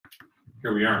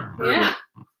here we are. Yeah.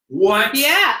 What?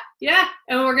 Yeah, yeah.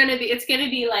 And it's gonna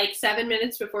be like 7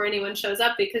 minutes before anyone shows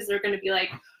up because they're gonna be like,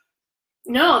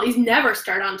 no, these never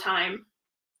start on time.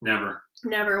 Never.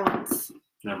 Never once.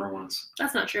 Never once.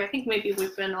 That's not true. I think maybe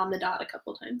we've been on the dot a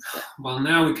couple times. But... Well,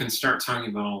 now we can start talking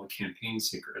about all the campaign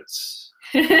secrets.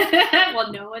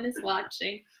 Well, no one is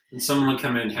watching. And someone will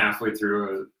come in halfway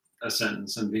through a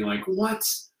sentence and be like, what?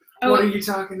 What are you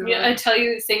talking about? Yeah, I tell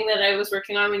you the thing that I was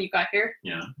working on when you got here.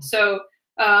 Yeah. So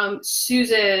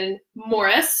Susan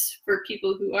Morris, for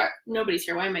people who are nobody's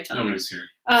here. Why am I telling Nobody's here.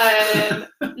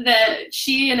 That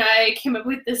she and I came up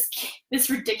with this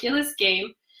ridiculous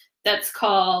game that's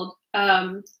called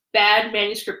Bad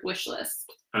Manuscript Wish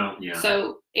List. Oh yeah.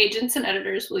 So agents and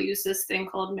editors will use this thing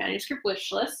called manuscript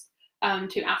wish list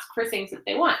to ask for things that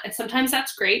they want, and sometimes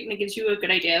that's great and it gives you a good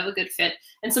idea of a good fit,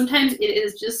 and sometimes it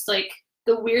is just like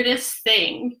the weirdest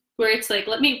thing where it's like,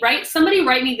 somebody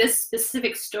write me this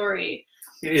specific story.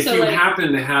 If you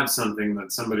happen to have something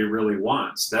that somebody really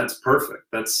wants, that's perfect.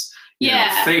 That's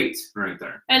fate right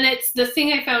there. And it's the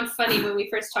thing I found funny when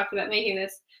we first talked about making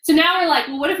this. So now we're like,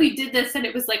 well, what if we did this and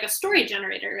it was like a story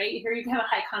generator, right? Here you have a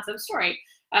high concept story.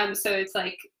 So it's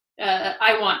like,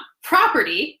 I want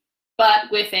property, but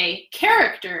with a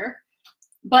character,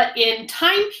 but in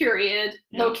time period,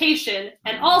 location,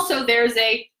 and also there's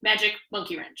a magic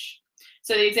monkey wrench.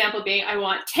 So the example being, I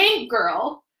want Tank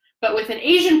Girl, but with an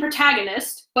Asian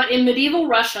protagonist, but in medieval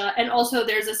Russia, and also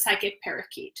there's a psychic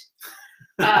parakeet.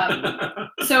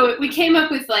 So we came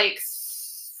up with like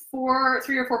 3 or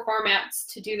 4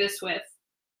 formats to do this with.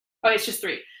 Oh, it's just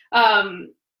 3.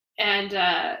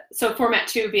 So format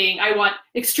 2 being, I want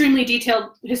extremely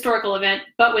detailed historical event,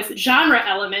 but with genre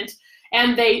element,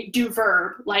 and they do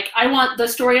verb. Like, I want the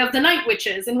story of the night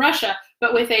witches in Russia,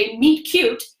 but with a meet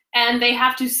cute, and they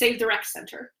have to save the rec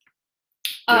center.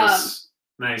 Yes.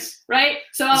 Nice. Right?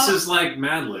 So this is like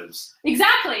Mad Libs.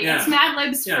 Exactly. Yeah. It's Mad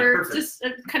Libs for perfect. just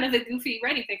kind of a goofy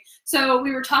writing thing. So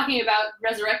we were talking about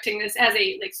resurrecting this as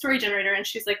a story generator, and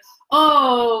she's like,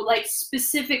 oh, like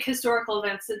specific historical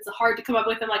events, it's hard to come up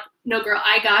with. I'm like, no, girl,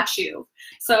 I got you.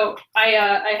 So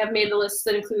I have made the list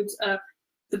that includes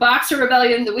the Boxer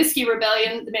Rebellion, the Whiskey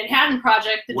Rebellion, the Manhattan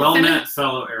Project, the met,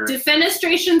 fellow Erik.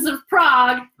 Defenestrations of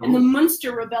Prague, and the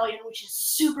Munster Rebellion, which is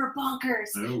super bonkers.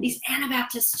 Ooh. These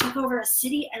Anabaptists took over a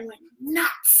city and went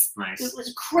nuts. Nice. It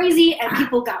was crazy, and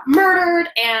people got murdered,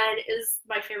 and is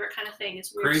my favorite kind of thing.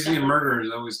 Is weird crazy stuff. and murder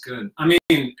is always good. I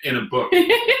mean, in a book.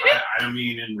 I don't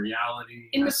mean in reality.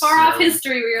 In the far-off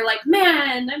history, where you're like,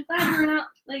 man, I'm glad we're not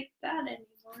like that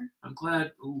anymore. I'm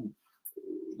glad. Ooh.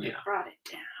 Yeah. Brought it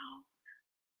down.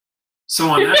 So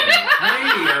on that note,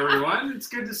 hey everyone, it's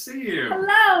good to see you.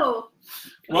 Hello.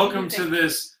 Welcome to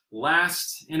this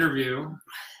last interview.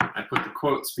 I put the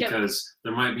quotes because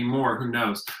there might be more, who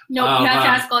knows. No, you have to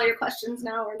ask all your questions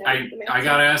now. Or no, I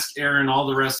got to ask Erin all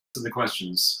the rest of the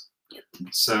questions. Yep.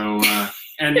 So,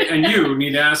 and you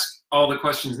need to ask all the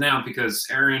questions now because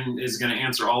Erin is going to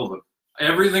answer all of them.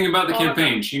 Everything about the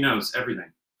campaign, she knows everything.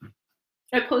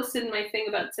 I posted my thing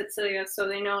about Tsetseliya, so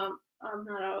they know I'm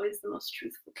not always the most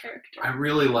truthful character. I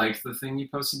really liked the thing you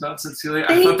posted about Tsetseliya.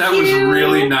 I thought that was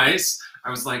really nice.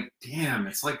 I was like, damn,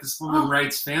 it's like this woman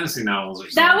writes fantasy novels or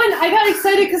something. That one, I got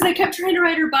excited because I kept trying to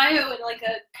write her bio in like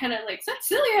a kind of like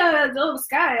Tsetseliya, the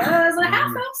sky. As a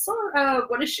half-elf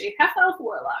what is she? Half-elf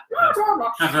warlock.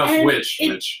 Half-elf witch.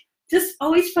 Just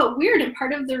always felt weird, and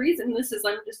part of the reason, I'm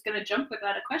just going to jump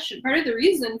without a question, part of the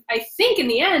reason, I think in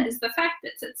the end, is the fact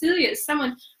that Tsetseliya is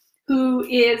someone who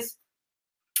is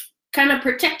kind of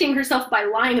protecting herself by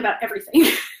lying about everything.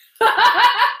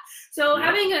 So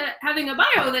having a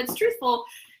bio that's truthful,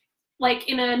 like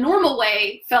in a normal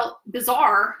way, felt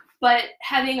bizarre, but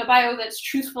having a bio that's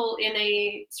truthful in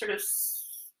a sort of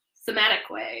thematic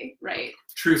way, right?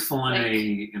 Truthful in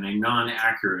a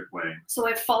non-accurate way. So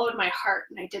I followed my heart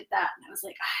and I did that, and I was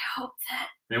like, I hope that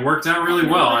it worked out really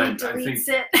well. I think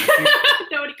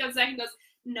nobody comes back and goes,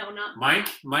 no, not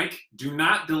Mike, do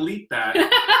not delete that.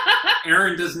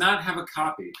 Erin does not have a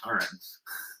copy. All right.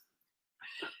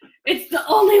 It's the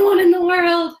only one in the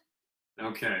world.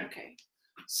 Okay.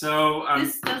 So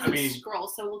this doesn't scroll,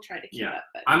 so we'll try to keep up.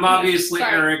 But I'm obviously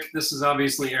Erik. This is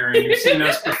obviously Erin. You've seen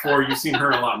us before. You've seen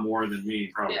her a lot more than me,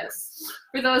 probably. Yes.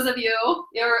 For those of you,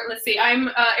 let's see.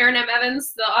 I'm Erin M.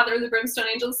 Evans, the author of the Brimstone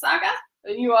Angels saga,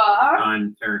 and you are.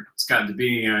 I'm Erik Scott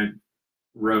DeBee. I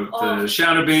wrote the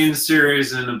Shadowbane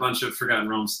series and a bunch of Forgotten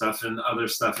Realms stuff and other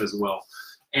stuff as well.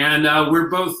 And we're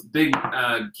both big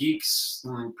geeks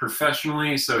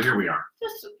professionally, so here we are.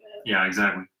 Just a bit. Yeah,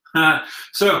 exactly.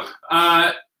 So,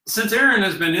 since Erin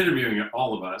has been interviewing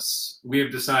all of us, we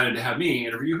have decided to have me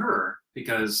interview her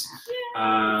because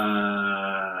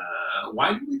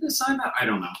Why did we decide that? I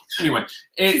don't know. Anyway,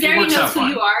 it Erin works out knows who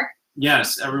fine. you are.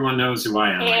 Yes, everyone knows who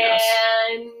I am, I guess.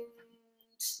 And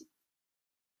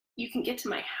you can get to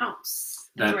my house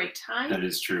at the right time. That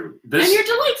is true. And you're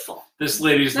delightful. This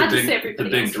lady's Not the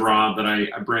big draw, but I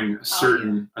bring a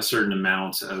certain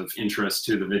amount of interest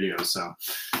to the video. So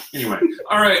anyway,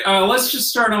 all right, let's just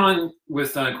start on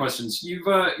with questions. You've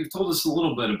told us a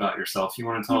little bit about yourself. You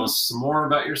want to tell us some more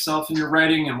about yourself and your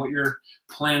writing and what you're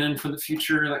planning for the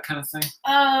future, that kind of thing?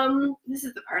 This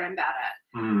is the part I'm bad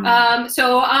at.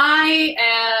 So I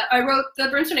wrote the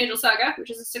Brimstone Angel Saga,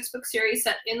 which is a 6-book series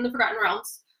set in the Forgotten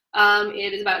Realms.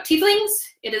 It is about tieflings,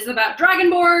 it is about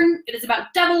dragonborn, it is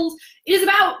about devils, it is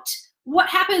about what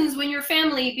happens when your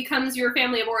family becomes your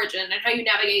family of origin and how you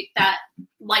navigate that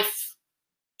life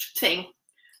thing.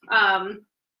 And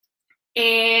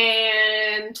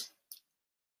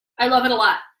I love it a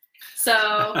lot.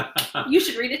 So you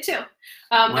should read it too.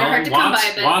 They're hard to come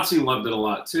by. But Watsy loved it a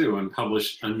lot too and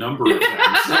published a number of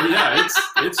them. So yeah,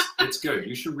 it's good.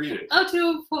 You should read it. Oh, to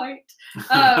a point.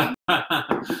 So I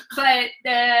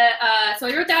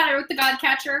wrote that. I wrote The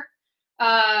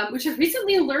Godcatcher, which I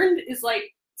recently learned is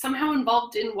like somehow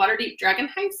involved in Waterdeep Dragon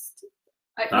Heist.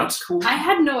 That's cool. I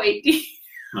had no idea.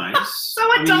 Nice.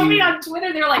 Someone told me on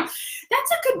Twitter, they were like,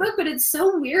 "That's a good book, but it's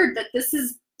so weird that this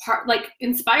is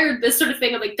inspired this sort of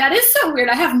thing." I'm like, that is so weird.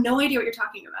 I have no idea what you're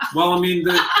talking about. Well, I mean,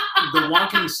 the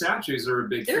walking statues are a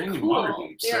big thing in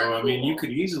Waterdeep. So, I mean, you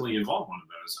could easily involve one of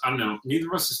those. I don't know. Neither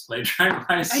of us has played Dragon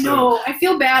Heist. I know. I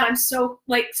feel bad. I'm so,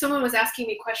 someone was asking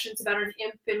me questions about an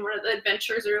imp in one of the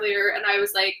adventures earlier, and I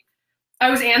was like, I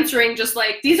was answering just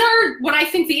like, these are what I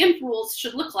think the imp rules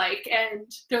should look like. And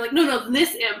they're like, no,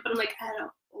 this imp. And I'm like, I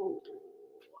don't.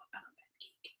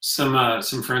 Some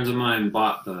friends of mine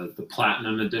bought the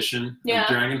platinum edition of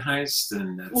Dragon Heist,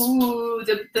 and that's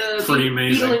the pretty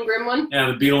amazing. Beetle and Grimm one. Yeah,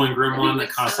 the Beetle and Grimm one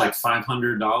that costs like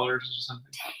 $500 or something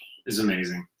is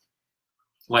amazing.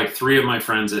 Like 3 of my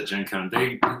friends at Gen Con,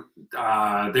 they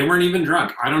weren't even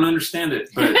drunk. I don't understand it,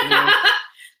 but you know,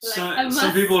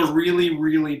 some people are really,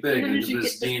 really big into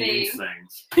this D&D thing.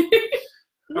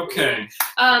 Okay.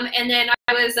 And then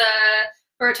I was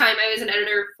for a time, I was an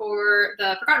editor for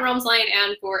the Forgotten Realms line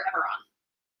and for Eberron.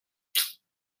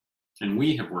 And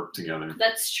we have worked together.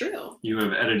 That's true. You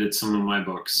have edited some of my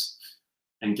books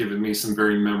and given me some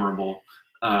very memorable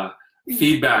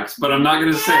feedbacks, but I'm not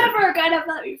going to say it. Never gonna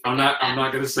let me forget I'm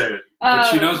not going to say it. But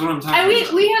she knows what I'm talking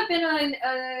about. We have been on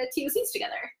TOCs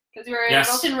together because we were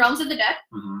both in Realms of the Dead,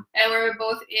 and we were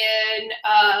both in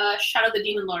Shadow of the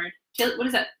Demon Lord. What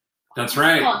is that? That's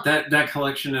right. That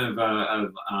collection of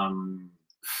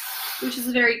which is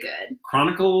very good.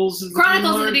 Chronicles of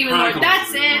the Demon Lord.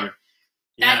 That's it.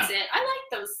 That's it. I like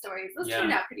those stories. Those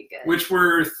turned out pretty good. Which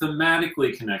were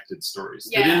thematically connected stories.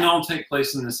 They didn't all take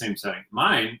place in the same setting.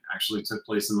 Mine actually took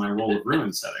place in my Roll of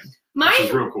Ruin setting. Which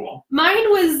is real cool. Mine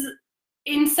was,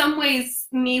 in some ways,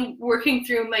 me working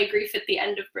through my grief at the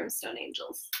end of Brimstone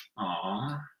Angels.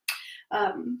 Aww.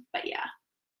 But yeah,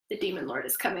 the Demon Lord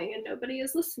is coming, and nobody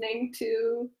is listening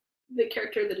to the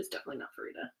character that is definitely not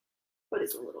Farida. What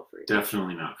is a little Farida?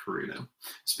 Definitely not Farida.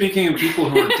 Speaking of people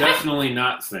who are definitely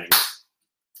not things,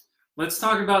 let's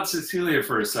talk about Tsetseliya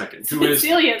for a second.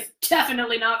 Tsetseliya is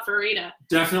definitely not Farida.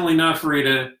 Definitely not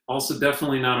Farida. Also,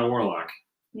 definitely not a warlock.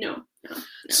 No.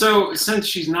 So, since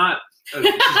she's not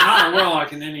a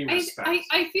warlock in any respect,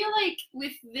 I feel like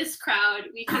with this crowd,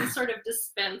 we can sort of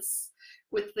dispense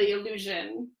with the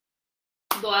illusion.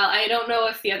 Well, I don't know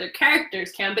if the other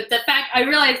characters can, but the fact I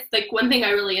realized, like, one thing I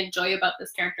really enjoy about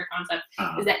this character concept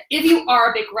is that if you are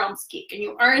a big Realms geek and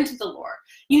you are into the lore,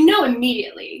 you know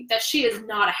immediately that she is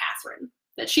not a Hathrin.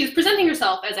 That she is presenting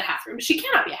herself as a Hathrin, but she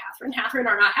cannot be a Hathrin. Hathrin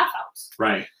are not half-elves.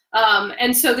 Right.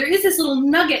 And so there is this little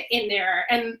nugget in there,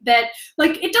 and that,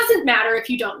 like, it doesn't matter if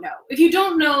you don't know. If you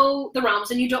don't know the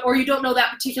Realms and you don't know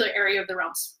that particular area of the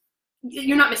Realms,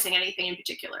 you're not missing anything in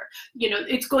particular. You know,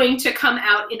 it's going to come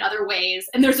out in other ways.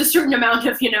 And there's a certain amount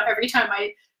of, every time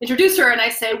I introduce her and I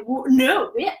say,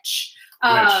 no, witch,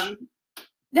 that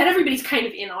everybody's kind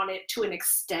of in on it to an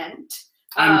extent.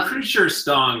 I'm pretty sure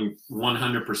Stong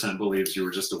 100% believes you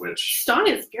were just a witch. Stong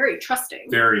is very trusting.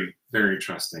 Very, very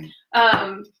trusting.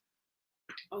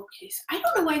 Okay, so I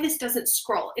don't know why this doesn't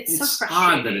scroll. It's so frustrating.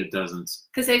 Odd that it doesn't.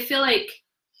 Because I feel like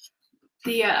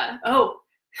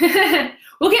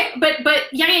okay,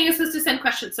 but Yang is supposed to send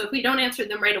questions, so if we don't answer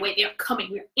them right away, they are coming.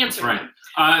 We're answering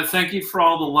them. Thank you for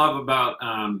all the love about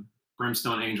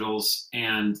Brimstone Angels,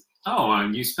 and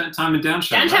you spent time in Down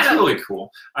Shadow. That's really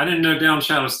cool. I didn't know Down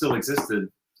Shadow still existed.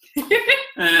 Yay!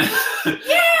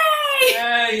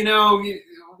 Yeah,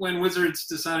 when Wizards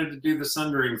decided to do the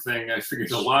Sundering thing, I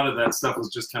figured a lot of that stuff was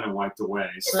just kind of wiped away.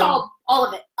 It's So all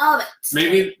of it.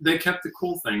 maybe they kept the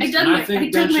cool things. I dug my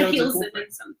heels cool in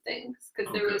some things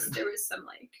because Oh, there was good. some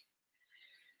like,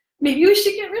 maybe we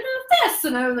should get rid of this,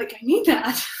 and I was like, I need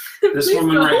that. This Please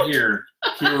woman don't. right here,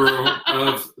 hero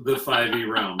of the 5e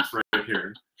realms, right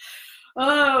here.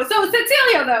 Oh, so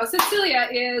Tsetseliya though. Tsetseliya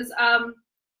is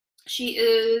she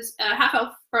is a half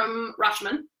elf from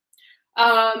Rashemen.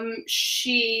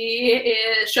 She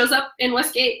shows up in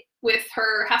Westgate with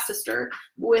her half sister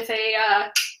with a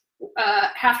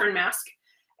Hathorn mask,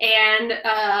 and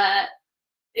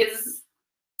is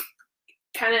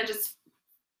kind of just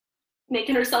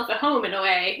making herself at home in a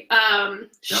way. Yep.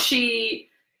 She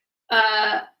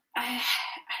I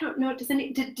don't know.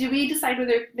 Did we decide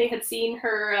whether they had seen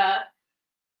her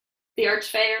the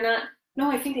Archfey or not?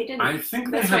 No, I think they didn't. I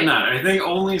think they That's have right. not. I think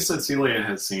only Tsetseliya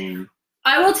has seen.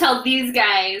 I will tell these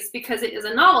guys, because it is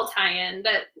a novel tie-in,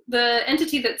 that the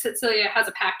entity that Tsetseliya has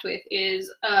a pact with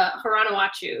is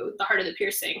Haranawachu, the Heart of the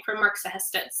Piercing, from Mark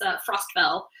Sehestet's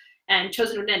Frostfell and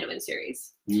Chosen of Nenduin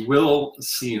series. You will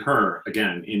see her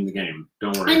again in the game.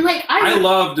 Don't worry. And like I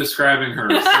love describing her.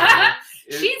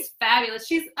 So she's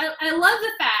fabulous. I love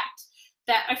the fact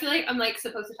that I feel like I'm like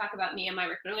supposed to talk about me and my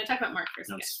work, but I'm going to talk about Mark for a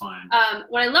second. That's fine.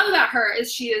 What I love about her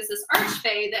is she is this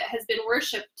archfey that has been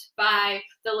worshipped by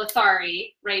the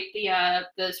Lithari, right?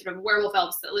 The sort of werewolf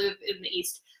elves that live in the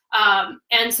east.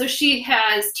 And so she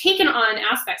has taken on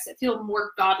aspects that feel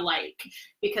more godlike,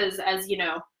 because as you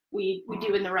know, we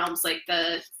do in the realms, like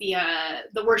the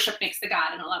worship makes the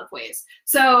god in a lot of ways.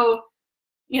 So,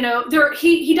 you know,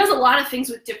 he does a lot of things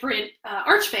with different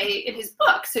archfey in his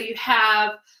book. So you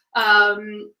have I've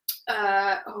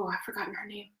forgotten her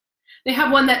name. They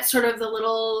have one that's sort of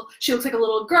she looks like a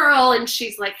little girl, and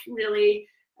she's like really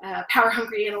power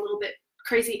hungry and a little bit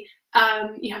crazy.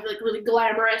 You have like really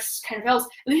glamorous kind of elves.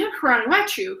 And then you have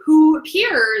Haranawachu, who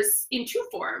appears in two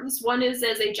forms. One is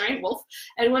as a giant wolf,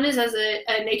 and one is as a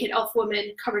naked elf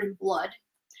woman covered in blood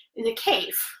in a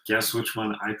cave. Guess which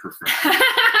one I prefer.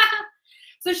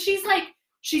 So she's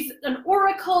an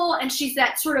oracle, and she's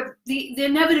that sort of the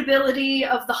inevitability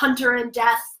of the hunter and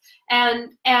death.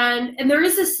 And there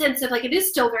is this sense of like, it is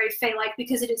still very Fae-like,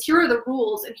 because it is, here are the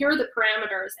rules and here are the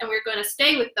parameters, and we're going to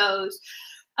stay with those.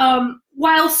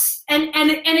 Whilst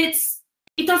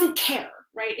it doesn't care,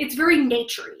 right? It's very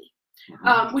naturey,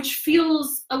 which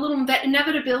feels a little, that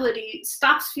inevitability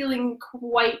stops feeling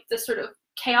quite the sort of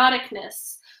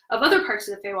chaoticness of other parts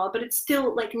of the Feywild, but it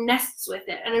still like nests with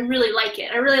it, and I really like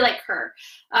it. I really like her.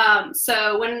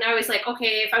 So when I was like,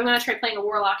 okay, if I'm gonna try playing a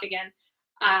warlock again,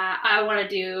 I want to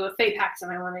do a Fey pact,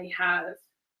 and I want to have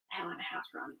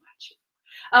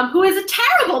Haranawachu, who is a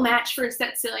terrible match for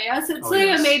Tsetseliya.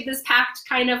 Tsetseliya made this pact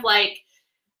kind of like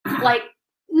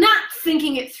not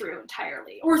thinking it through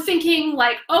entirely, or thinking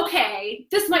like, okay,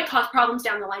 this might cause problems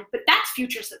down the line, but that's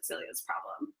future Tsetseliya's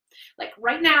problem. Like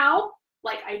right now,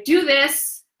 like I do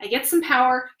this, I get some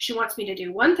power. She wants me to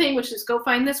do one thing, which is go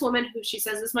find this woman who she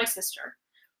says is my sister.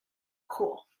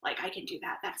 Cool. Like I can do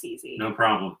that. That's easy. No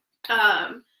problem.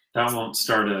 That won't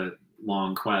start a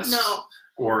long quest. No.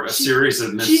 Or a series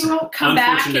of she won't come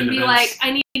back and be events. like,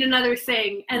 I need another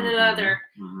thing and another.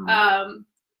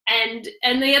 And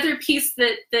the other piece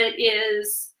that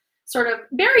is sort of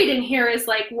buried in here is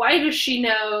like, why does she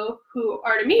know who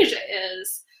Artemisia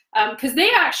is? Because they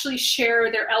actually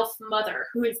share their elf mother,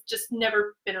 who has just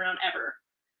never been around ever.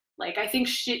 Like I think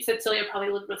Tsetseliya probably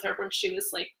lived with her when she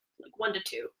was like 1 to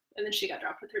 2, and then she got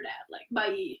dropped with her dad. Like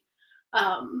bye.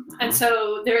 And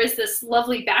so there is this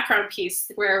lovely background piece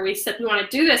where we said we want to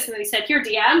do this, and they said, here,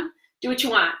 DM, do what you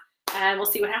want, and we'll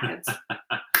see what happens.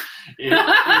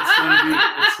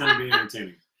 It's going to be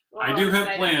entertaining. Well, I do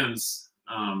have plans.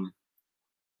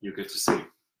 You get to see.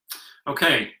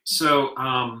 Okay, so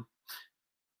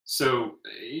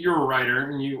you're a writer,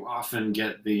 and you often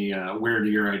get the where do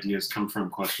your ideas come from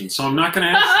question. So I'm not going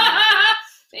to ask that.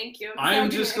 Thank you. I'm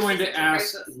just going to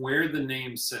ask where the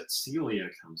name Tsetseliya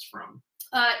comes from.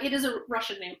 It is a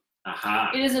Russian name.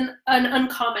 Aha. It is an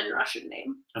uncommon Russian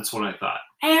name. That's what I thought.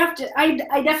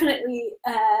 I definitely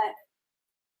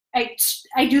I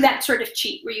do that sort of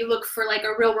cheat where you look for like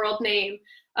a real world name,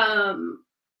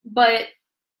 but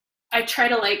I try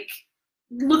to like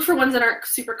look for ones that aren't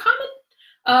super common.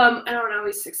 I don't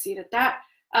always succeed at that,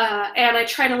 and I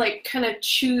try to like kind of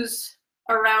choose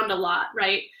around a lot,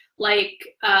 right?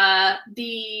 Like Farida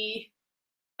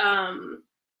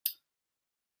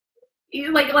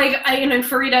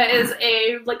is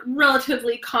a like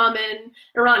relatively common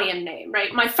Iranian name,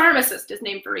 right? My pharmacist is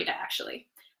named Farida, actually.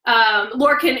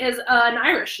 Lorcan is an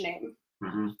Irish name.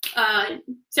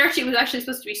 Serchi was actually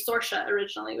supposed to be Sorsha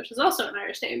originally, which is also an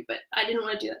Irish name, but I didn't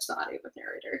want to do that to the audiobook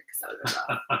narrator because that would be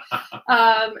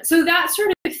rough. So that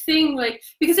sort of thing, like,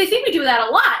 because I think we do that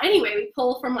a lot anyway. We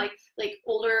pull from like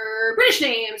older British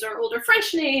names or older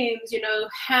French names. You know,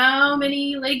 how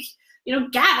many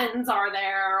Gavins are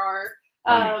there, or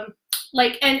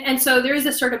like, and so there is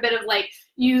a sort of bit of like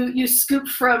you scoop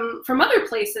from other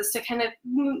places to kind of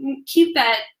keep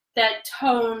that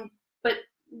tone, but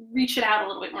reach it out a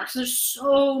little bit more. So there's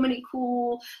so many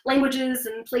cool languages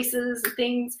and places and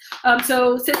things.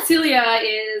 So Tsetseliya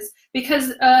is,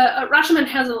 because Rashomon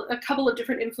has a couple of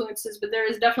different influences, but there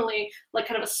is definitely like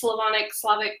kind of a Slavic,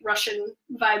 Russian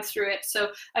vibe through it.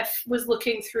 So I was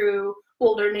looking through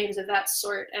older names of that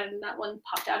sort, and that one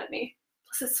popped out at me.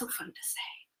 Plus, it's so fun to say.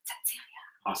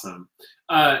 Tsetseliya. Awesome.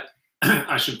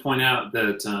 I should point out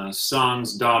that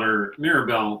Song's daughter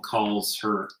Mirabelle calls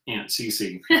her Aunt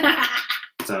Cece.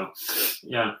 So,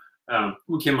 yeah,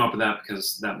 we came up with that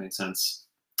because that made sense.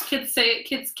 Kids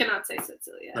cannot say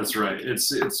Tsetseliya. That's right.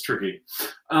 It's tricky.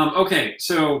 Okay,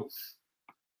 so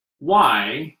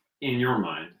why, in your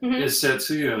mind, is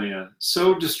Tsetseliya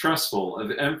so distrustful of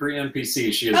every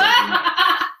NPC she has ever met?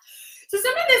 So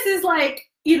some of this is like,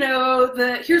 you know,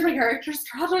 here's my character's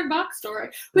tragic backstory,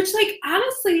 which like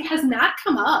honestly has not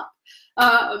come up.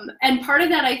 And part of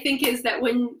that, I think, is that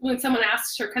when someone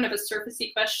asks her kind of a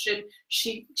surfacey question,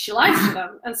 she lies to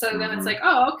them, and so then it's like,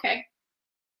 oh, okay.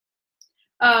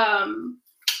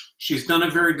 She's done a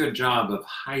very good job of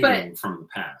hiding from the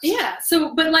past. Yeah.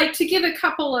 So, but like to give a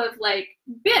couple of like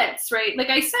bits, right? Like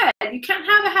I said, you can't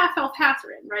have a half-elf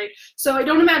Catherine, right? So I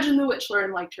don't imagine the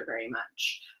Witchlearn liked her very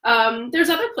much. There's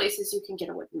other places you can get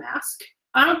a wooden mask.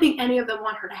 I don't think any of them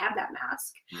want her to have that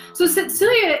mask. So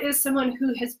Tsetseliya is someone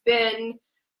who has been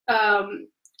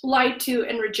lied to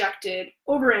and rejected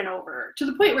over and over, to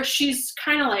the point where she's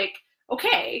kind of like,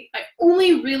 okay, I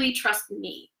only really trust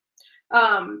me.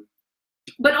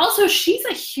 But also she's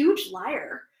a huge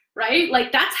liar, right?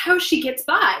 Like that's how she gets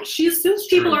by. She assumes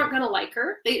people aren't going to like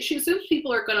her. She assumes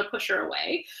people are going to push her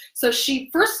away. So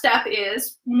first step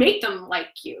is make them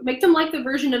like you. Make them like the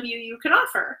version of you can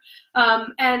offer.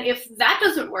 And if that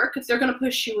doesn't work, if they're going to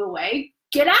push you away,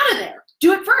 get out of there.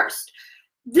 Do it first.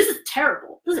 This is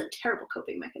terrible. This is a terrible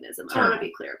coping mechanism. I want to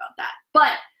be clear about that.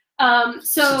 But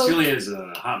so Tsetseliya is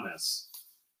a hot mess.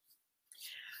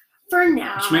 For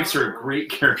now. Which makes her a great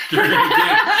character in the game.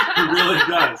 It really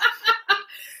does.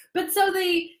 But so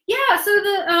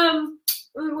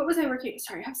what was I working?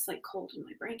 Sorry, I have this like cold and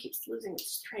my brain keeps losing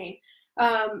its train.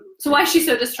 So why is she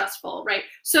so distrustful, right?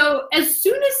 So as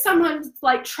soon as someone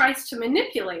like tries to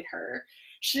manipulate her,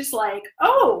 she's like,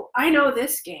 oh, I know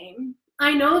this game,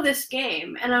 and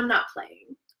I'm not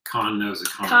playing. Con knows a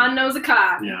con. Con knows a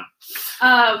con. Yeah.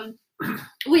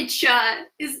 Which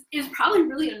is probably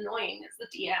really annoying as the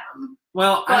DM.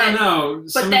 Well, I don't know.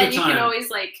 But then you can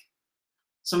always like.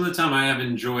 Some of the time I have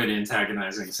enjoyed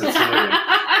antagonizing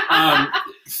Tsetseliya.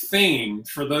 Thane,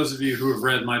 for those of you who have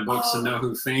read my books and know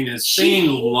who Thane is, Thane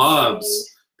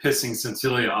loves pissing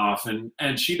Tsetseliya off,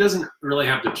 and she doesn't really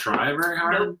have to try very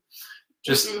hard. Nope.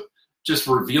 Just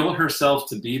reveal herself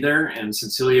to be there, and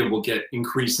Tsetseliya will get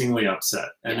increasingly upset,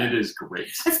 and it is great.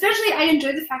 Especially, I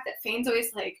enjoy the fact that Thane's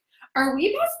always like, are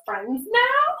we best friends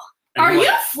now? Are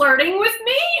you flirting with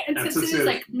me? And Tsetseliya's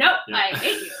like, nope, I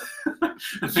hate you.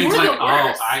 And Thane's like,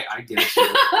 oh, I get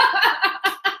you.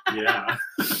 Yeah.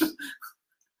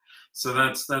 So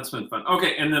that's been fun.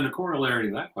 Okay, and then the corollary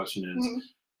to that question is,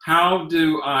 how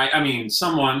do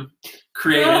someone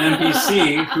create an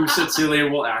NPC who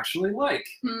Tsetseliya will actually like?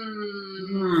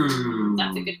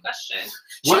 That's a good question.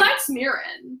 She likes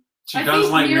Mirren. She does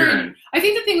like Mirren. I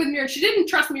think the thing with Mirren, she didn't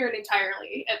trust Mirren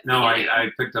entirely. No, I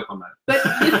picked up on that. But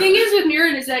the thing is with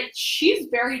Mirren is that she's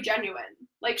very genuine.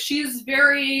 Like, she's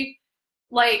very,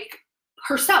 like,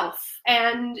 herself.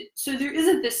 And so there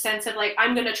isn't this sense of, like,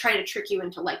 I'm going to try to trick you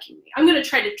into liking me. I'm going to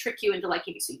try to trick you into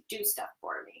liking me so you do stuff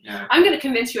for me. Yeah. I'm going to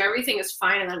convince you everything is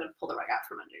fine, and I'm going to pull the rug out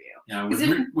from under you.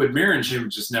 Yeah, with Mirren, she would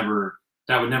just never,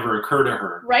 that would never occur to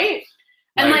her. Right.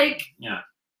 And, yeah.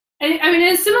 And I mean,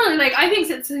 it's similarly, like, I think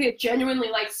Tsetseliya genuinely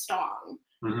likes Stong.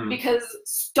 Because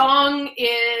Stong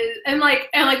is, and I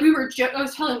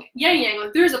was telling Yang,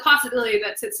 like, there's a possibility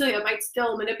that Tsetseliya might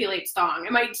still manipulate Stong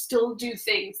and might still do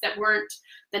things that weren't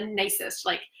the nicest.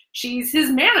 Like, she's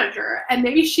his manager, and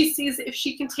maybe she sees if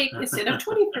she can take, instead of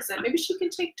 20%, maybe she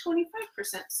can take 25%,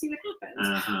 see what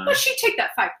happens. But she'd take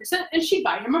that 5% and she'd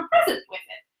buy him a present with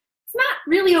it. It's not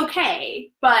really okay,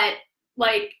 but,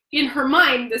 like, in her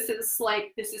mind, this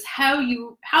is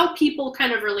how people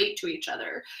kind of relate to each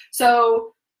other.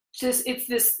 So just, it's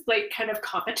this like kind of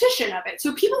competition of it.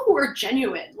 So people who are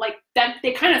genuine, like that,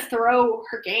 they kind of throw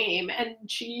her game and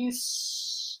she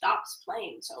stops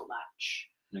playing so much.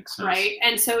 Makes sense. Right?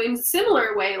 And so in a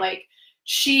similar way, like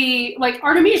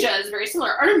Artemisia is very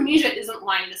similar. Artemisia isn't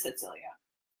lying to Tsetseliya.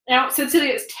 Now,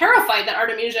 Tsetseliya is terrified that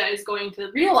Artemisia is going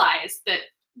to realize that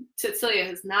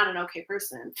Tsetseliya is not an okay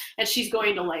person, and she's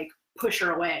going to like push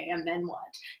her away, and then what?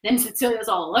 Then Tsetseliya's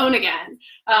all alone again.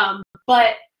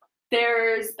 But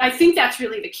I think that's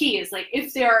really the key, is like,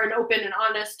 if they're an open and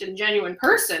honest and genuine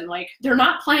person, like they're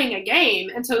not playing a game,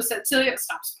 and so Tsetseliya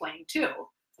stops playing too.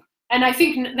 And I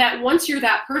think that once you're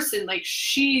that person, like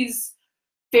she's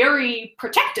very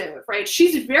protective, right?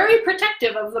 She's very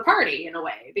protective of the party in a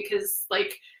way, because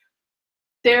like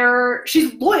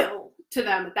she's loyal to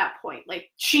them at that point. Like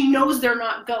she knows they're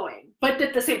not going, but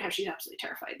at the same time, she's absolutely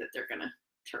terrified that they're gonna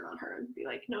turn on her and be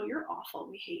like, no, you're awful,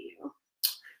 we hate you.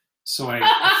 So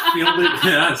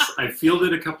I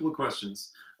fielded a couple of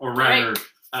questions, or rather,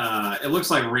 it looks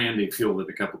like Randy fielded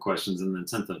a couple of questions and then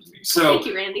sent them to me. So thank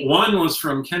you, Randy. One was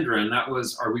from Kendra, and that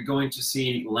was, are we going to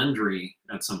see Lendry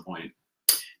at some point?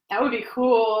 That would be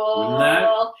cool. Wouldn't that?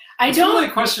 It's really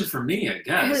a question for me, I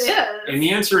guess. It is. And the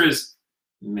answer is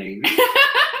maybe.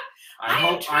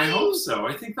 I hope so.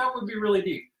 I think that would be really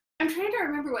deep. I'm trying to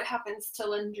remember what happens to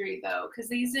Lendry though, because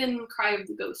he's in Cry of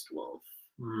the Ghost Wolf.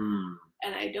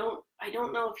 And I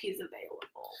don't know if he's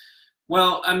available.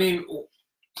 Well, I mean,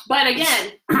 but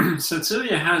again,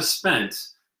 Tsetseliya has spent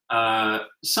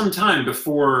some time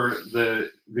before the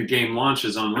game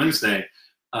launches on Wednesday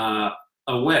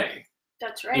away.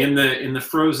 That's right. In the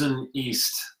frozen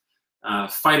east,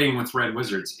 fighting with red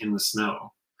wizards in the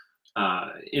snow,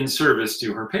 in service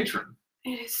to her patron.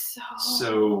 It is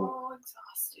so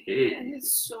exhausting. It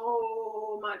is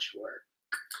so much work.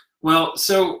 Well,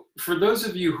 so for those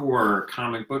of you who are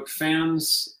comic book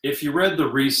fans, if you read the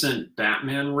recent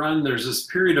Batman run, there's this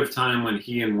period of time when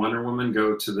he and Wonder Woman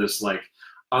go to this like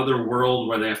other world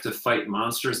where they have to fight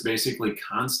monsters basically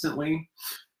constantly.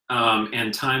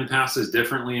 And time passes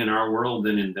differently in our world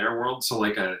than in their world. So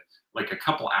like a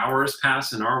couple hours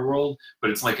pass in our world, but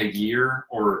it's like a year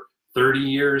or 30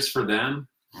 years for them.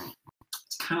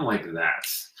 It's kind of like that.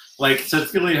 Like,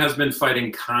 Tsetseliya has been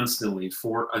fighting constantly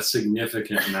for a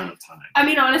significant amount of time. I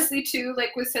mean, honestly, too,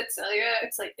 like with Tsetseliya,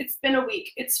 it's like, it's been a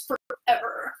week. It's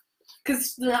forever. Because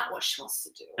it's not what she wants to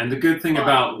do. And the good thing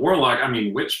about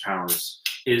witch powers,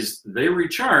 is they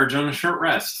recharge on a short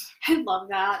rest. I love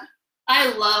that.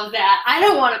 I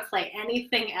don't want to play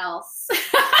anything else.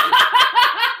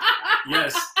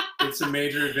 Yes, it's a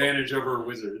major advantage over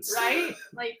wizards. Right?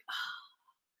 Like,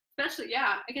 especially,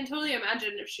 yeah, I can totally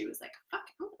imagine if she was like, fuck,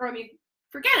 or I mean,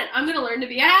 forget it, I'm going to learn to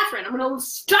be a Hathrin. I'm going to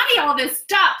study all this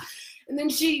stuff. And then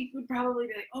she would probably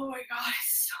be like, oh my God,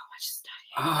 it's so much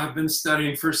studying. Oh, I've been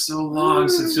studying for so long.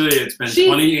 Tsetseliya, it's been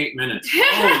 28 minutes.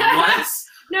 Oh, what?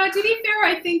 No, to be fair,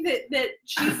 I think that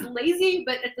she's lazy,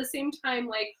 but at the same time,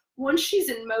 like, once she's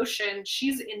in motion,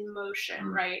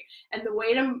 right? And the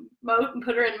way to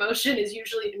put her in motion is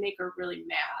usually to make her really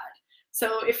mad.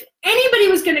 So if anybody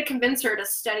was going to convince her to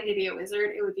study to be a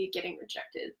wizard, it would be getting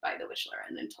rejected by the Wishler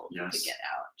and then told to get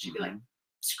out. She'd be like,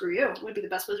 screw you. I'm going to be the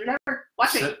best wizard ever.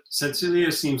 Watch me.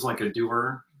 Tsetseliya seems like a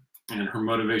doer, and her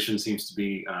motivation seems to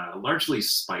be largely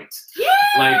spite. Yeah,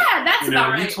 like, that's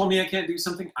about right. You told me I can't do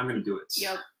something, I'm going to do it.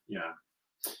 Yep. Yeah.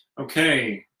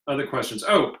 Okay. Other questions.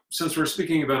 Oh, since we're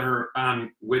speaking about her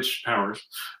witch powers,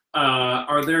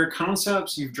 are there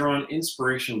concepts you've drawn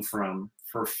inspiration from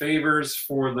for favors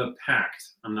for the pact?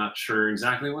 I'm not sure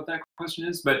exactly what that question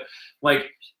is, but like,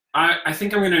 I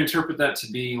think I'm going to interpret that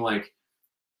to be like,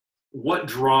 what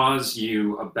draws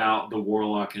you about the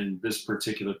warlock and this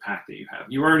particular pact that you have?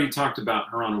 You already talked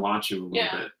about Haranawachu a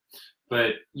little bit,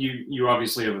 but you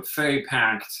obviously have a Fae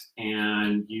pact,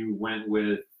 and you went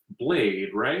with Blade,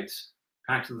 right?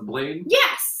 Pact of the Blade?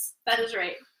 Yes, that is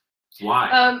right.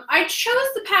 Why? I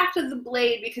chose the Pact of the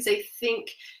Blade because I think,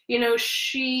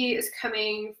 she is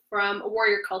coming from a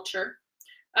warrior culture.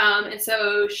 And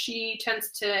so she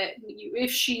tends to,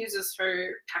 if she uses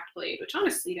her Pact Blade, which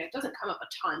honestly it doesn't come up a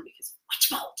ton because witch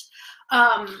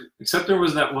bolt. Except there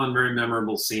was that one very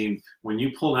memorable scene when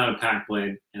you pulled out a Pact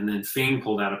Blade and then Fiend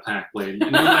pulled out a Pact Blade.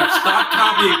 And you're like, stop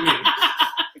copying me.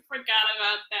 I forgot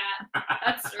about that.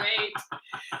 That's right.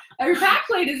 Her Pact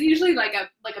Blade is usually like a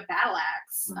battle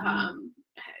axe.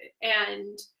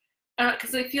 And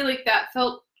because I feel like that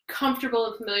felt comfortable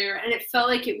and familiar, and it felt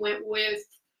like it went with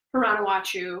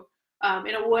Haranawachu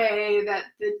in a way that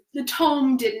the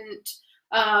tome didn't.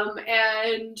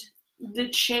 And the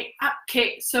chain.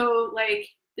 Okay, so like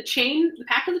The chain, the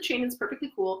Pact of the Chain is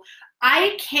perfectly cool.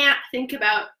 I can't think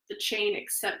about the chain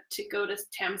except to go to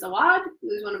Tamzawad,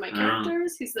 who's one of my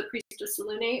characters. He's the priest of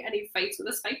Selune, and he fights with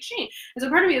a spiked chain. And so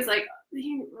part of me is like,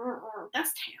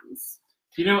 that's Tams.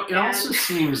 You know, it also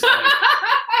seems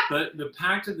like the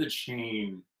Pact of the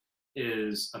Chain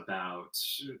is about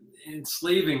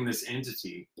enslaving this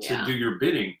entity to do your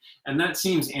bidding, and that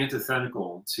seems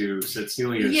antithetical to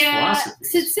Tsetseliya's philosophy.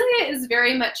 Tsetseliya is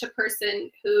very much a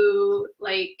person who,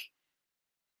 like,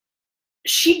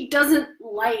 she doesn't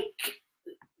like,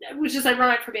 which is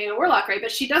ironic for being a warlock, right?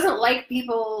 But she doesn't like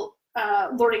people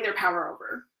lording their power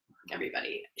over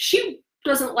everybody. She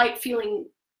doesn't like feeling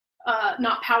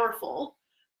not powerful,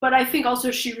 but I think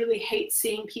also she really hates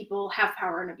seeing people have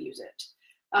power and abuse it.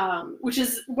 Which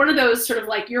is one of those sort of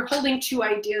like, you're holding two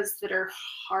ideas that are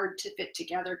hard to fit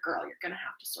together, girl. You're going to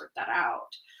have to sort that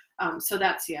out. So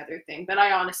that's the other thing. But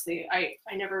I honestly, I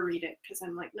never read it because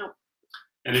I'm like, nope.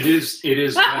 And it is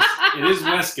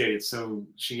Westgate, so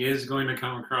she is going to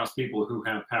come across people who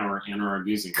have power and are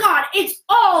abusing it. God, it's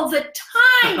all the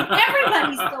time.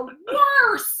 Everybody's the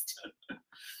worst.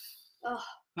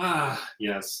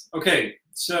 Yes. Okay.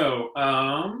 So,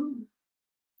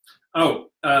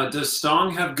 does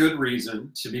Stong have good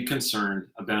reason to be concerned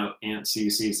about Aunt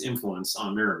Cece's influence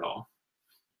on Mirabelle?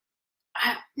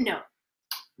 No.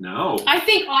 No. I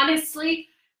think, honestly,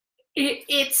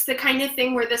 it's the kind of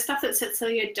thing where the stuff that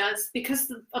Tsetseliya does, because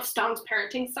of Stong's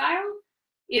parenting style,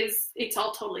 it's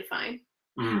all totally fine.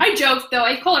 Mm. I joke, though.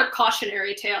 I call her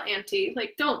cautionary tale auntie.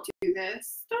 Like, don't do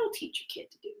this. Don't teach your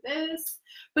kid to do this.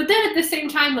 But then at the same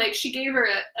time, like, she gave her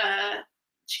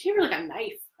like a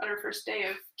knife on her first day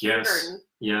of kindergarten.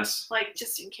 Yes. Like,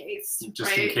 just in case.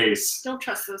 Just in case. Don't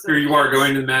trust those. Here you are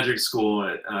going to magic school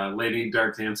at Lady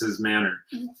Darkdance's manor.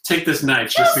 Take this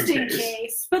knife just in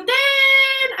case. But then,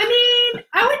 I mean,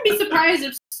 I wouldn't be surprised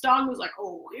if Stong was like,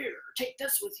 oh, here, take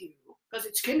this with you, because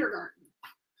it's kindergarten.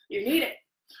 You need it.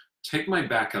 Take my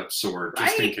backup sword,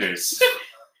 just in case.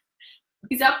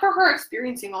 He's up for her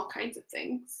experiencing all kinds of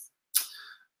things.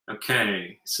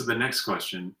 Okay, so the next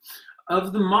question.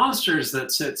 Of the monsters that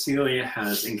Tsetseliya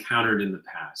has encountered in the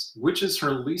past, which is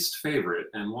her least favorite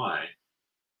and why?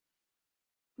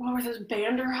 What were those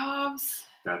Banderhobbs?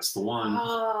 That's the one.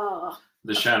 Oh.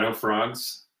 The shadow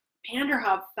frogs.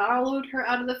 Banderhobb followed her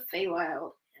out of the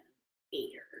Feywild and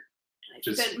ate her. And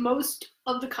I spent most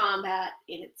of the combat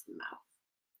in its mouth.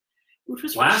 Which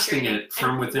was blasting it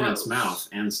from within its mouth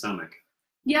and stomach.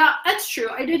 Yeah, that's true.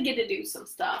 I did get to do some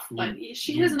stuff, but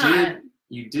she was not.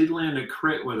 You did land a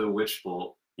crit with a witch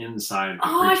bolt inside the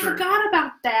creature. I forgot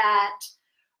about that.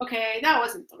 Okay, that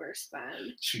wasn't the worst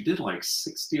then. She did like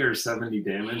 60 or 70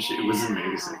 damage. Yeah. It was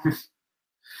amazing.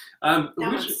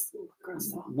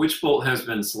 Witch bolt has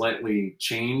been slightly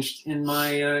changed in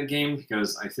my game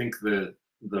because I think the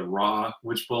raw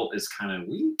witch bolt is kind of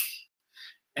weak.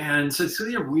 And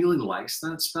Tsetseliya really likes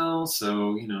that spell,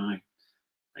 so, you know,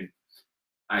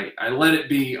 I let it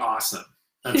be awesome.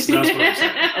 That's what I'm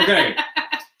saying. Okay.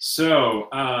 So,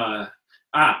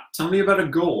 tell me about a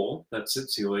goal that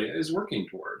Tsetseliya is working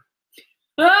toward.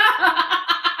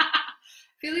 I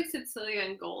feel like Tsetseliya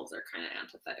and goals are kind of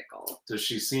antithetical. Does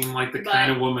she seem like the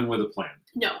kind of woman with a plan?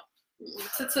 No.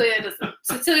 Tsetseliya doesn't.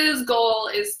 Tsetseliya's goal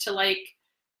is to, like,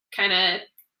 kind of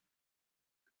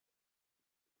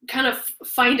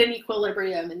find an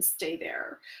equilibrium and stay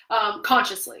there,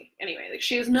 consciously. Anyway, like,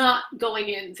 she is not going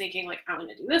in thinking like, I'm going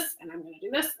to do this and I'm going to do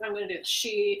this and I'm going to do this.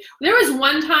 There was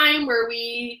one time where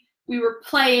we were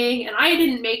playing and I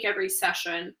didn't make every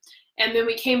session, and then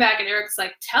we came back and Eric's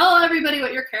like, tell everybody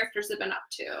what your characters have been up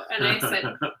to. And I said,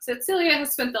 Tsetseliya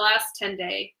has spent the last 10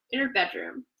 days in her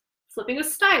bedroom flipping a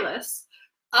stylus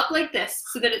up like this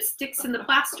so that it sticks in the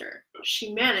plaster.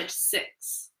 She managed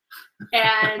 6.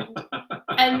 And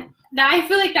I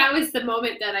feel like that was the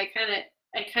moment that I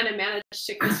kind of managed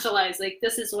to crystallize, like,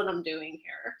 this is what I'm doing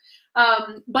here.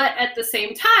 But at the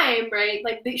same time, right,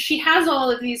 like, she has all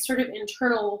of these sort of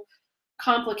internal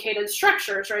complicated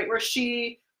structures, right, where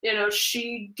she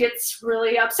gets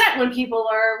really upset when people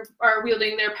are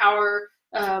wielding their power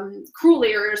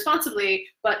cruelly or irresponsibly,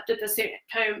 but at the same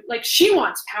time, like, she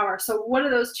wants power. So what do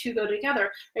those two go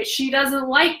together? Right? She doesn't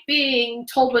like being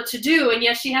told what to do, and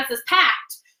yet she has this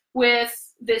pact with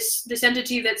this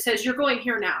entity that says, you're going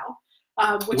here now.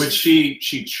 Which she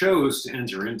chose to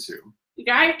enter into.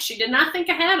 Right? She did not think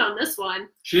ahead on this one.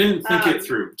 She didn't think it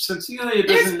through. Tsetseliya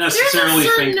doesn't necessarily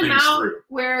think things through.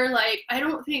 Where, like, I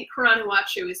don't think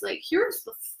Karanuachu is like, here's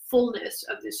the fullness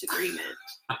of this agreement.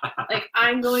 Like,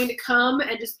 I'm going to come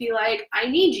and just be like, I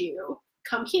need you.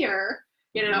 Come here.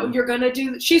 You know, you're going to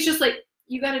do, she's just like,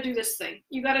 you got to do this thing.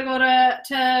 You got to go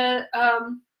to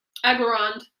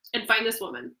Aglarond and find this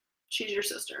woman. She's your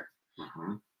sister.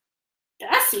 Uh-huh.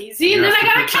 That's easy. And then I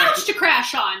got a couch to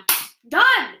crash on.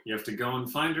 Done. You have to go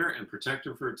and find her and protect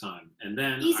her for a time. And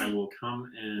then Easy. I will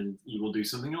come and you will do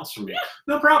something else for me. Yeah.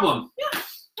 No problem. Yeah.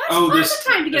 This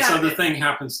time to get out other of it. thing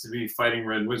happens to be fighting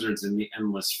red wizards in the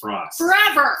endless frost.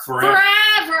 Forever. For a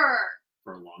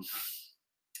long time.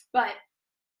 But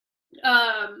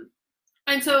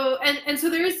and so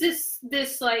there's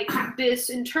this like this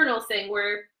internal thing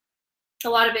where a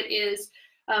lot of it is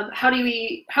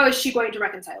how is she going to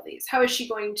reconcile these? How is she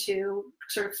going to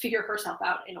sort of figure herself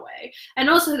out in a way? And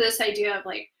also this idea of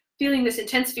like feeling this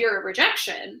intense fear of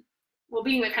rejection, well,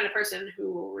 being the kind of person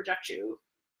who will reject you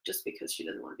just because she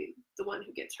doesn't want to be the one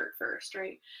who gets hurt first,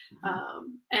 right? Mm-hmm.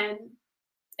 And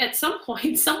at some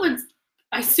point,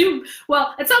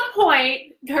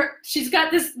 she's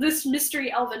got this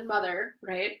mystery elven mother,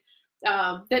 right?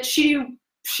 That she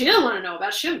doesn't want to know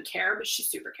about. She doesn't care, but she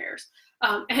super cares.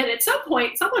 And at some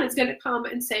point, someone is going to come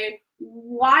and say,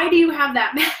 "Why do you have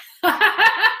that mask?"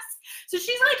 So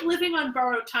she's like living on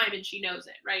borrowed time, and she knows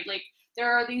it, right? Like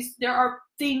there are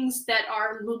things that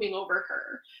are looming over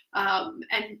her,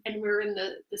 and we're in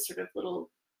the sort of little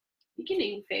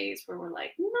beginning phase where we're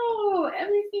like, no,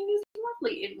 everything is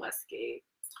lovely in Westgate.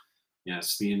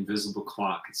 Yes, the invisible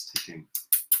clock is ticking.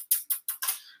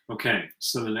 Okay,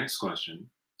 so the next question.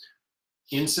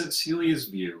 In Tsetseliya's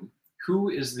view, who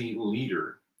is the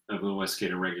leader of the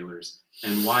Westgate Irregulars,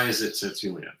 and why is it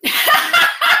Tsetseliya? I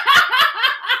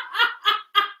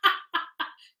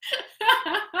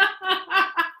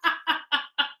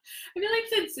feel like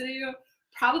Tsetseliya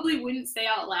probably wouldn't say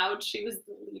out loud she was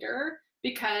the leader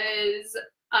because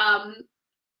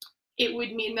it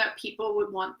would mean that people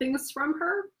would want things from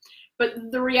her.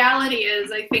 But the reality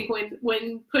is, I think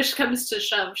when push comes to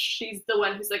shove, she's the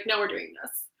one who's like, no, we're doing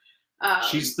this.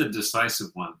 She's the decisive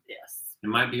one. Yes. It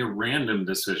might be a random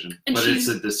decision, and but it's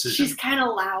a decision. She's kind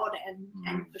of loud and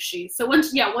pushy. So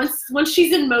once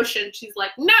she's in motion, she's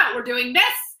like, no, we're doing this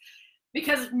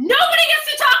because nobody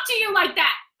gets to talk to you like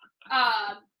that.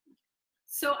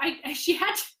 So she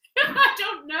had to, I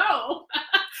don't know.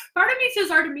 Part of me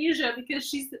says Artemisia because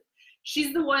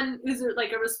she's the one who's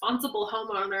like a responsible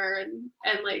homeowner and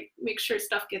like makes sure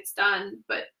stuff gets done.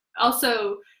 But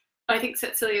also, I think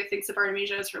Tsetseliya thinks of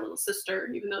Artemisia as her little sister,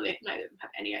 even though they neither of them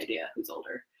have any idea who's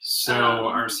older. So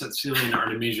are Tsetseliya and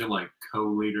Artemisia like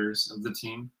co-leaders of the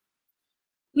team?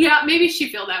 Yeah, maybe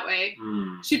she'd feel that way.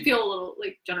 Mm. She'd feel a little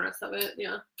like generous of it,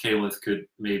 yeah. Caliph could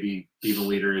maybe be the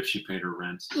leader if she paid her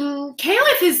rent.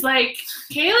 Caliph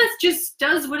just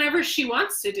does whatever she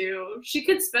wants to do. She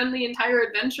could spend the entire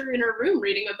adventure in her room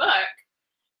reading a book.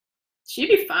 She'd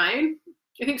be fine.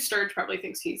 I think Sturge probably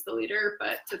thinks he's the leader,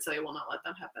 but Tsetseliya will not let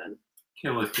that happen.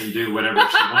 Caliph can do whatever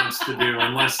she wants to do,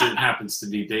 unless it happens to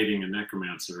be dating a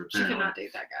necromancer, apparently. She cannot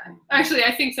date that guy. Actually,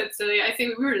 I think Tsetseliya,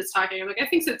 we were just talking, I'm like, I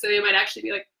think Tsetseliya might actually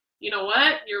be like, you know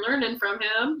what? You're learning from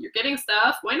him. You're getting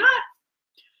stuff. Why not?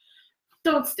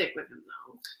 Don't stick with him,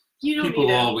 though. You don't People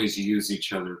need always use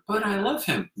each other, but I love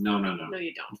him. No. No,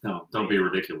 you don't. No, don't be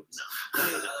ridiculous. No,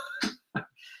 you don't.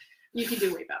 You can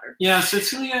do way better. Yeah,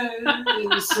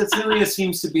 Tsetseliya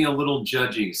seems to be a little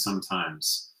judgy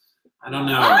sometimes. I don't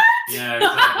know. What? Yeah,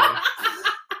 exactly.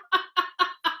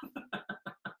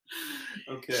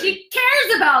 Okay. She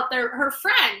cares about her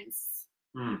friends.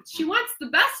 Mm. She wants the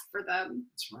best for them.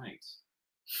 That's right.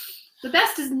 The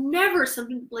best is never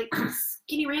some like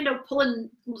skinny rando pulling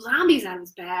zombies out of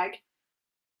his bag.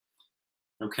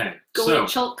 Okay. Going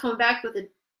Chult coming back with a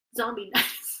zombie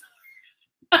knife.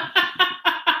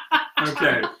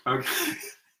 Okay.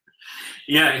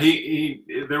 Yeah,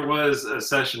 there was a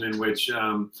session in which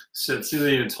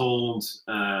Tsetseliya told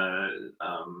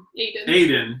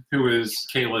Aiden, who is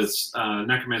Kayla's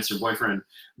necromancer boyfriend,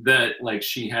 that like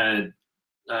she had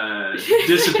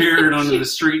disappeared onto the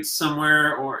streets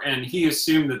somewhere, and he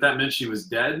assumed that meant she was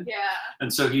dead. Yeah.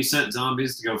 And so he sent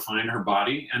zombies to go find her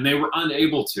body, and they were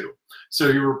unable to.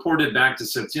 So he reported back to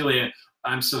Tsetseliya,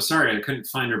 "I'm so sorry, I couldn't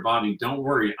find her body. Don't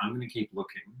worry, I'm going to keep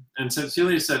looking." And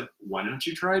Tsetseliya said, "Why don't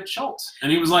you try Chult?" And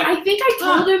he was like, I think I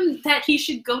told him that he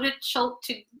should go to Chult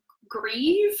to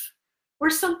grieve or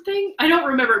something. I don't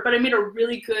remember, but I made a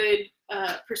really good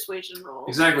persuasion roll.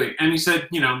 Exactly. And he said,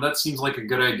 that seems like a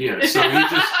good idea. So he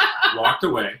just walked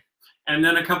away. And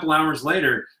then a couple hours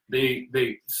later, they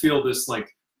feel this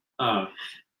like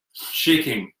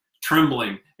shaking,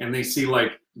 trembling, and they see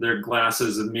like their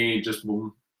glasses of me just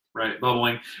boom, right,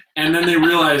 bubbling. And then they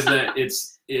realize that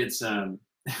it's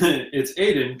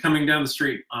Aiden coming down the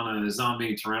street on a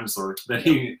zombie tyrannosaur that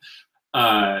he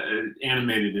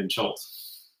animated in Chult.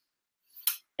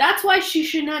 That's why she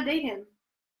should not date him.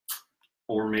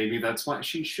 Or maybe that's why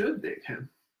she should date him.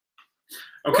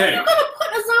 Where Okay. are you gonna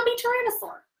put a zombie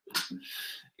tyrannosaur?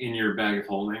 In your bag of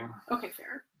holding. Okay,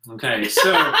 fair. Okay,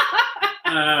 so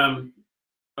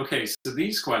okay, so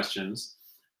these questions,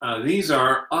 these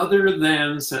are other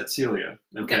than Tsetseliya.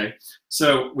 Okay,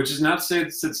 so which is not to say that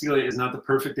Tsetseliya is not the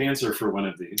perfect answer for one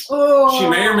of these. Oh, she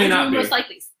may or may not be. Most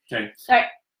likely. Okay. All right.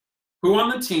 Who on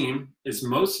the team is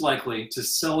most likely to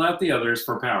sell out the others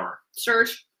for power?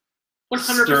 Sturge.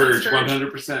 100% Sturge. Sturge.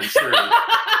 100% Sturge.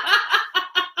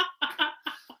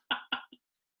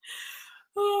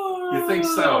 You think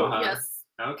so, huh? Yes.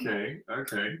 Okay,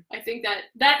 okay. I think that,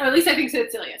 or at least I think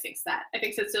Tsetseliya thinks that. I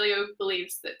think Tsetseliya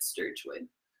believes that Sturge would.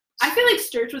 I feel like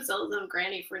Sturge would sell his own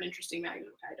granny for an interesting magnet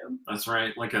item. That's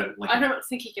right. I don't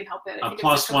think he can help it. A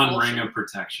 +1 ring of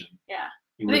protection. Yeah.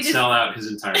 He would sell out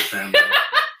his entire family.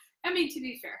 I mean, to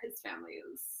be fair, his family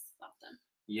is something.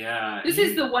 Yeah. This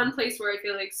is the one place where I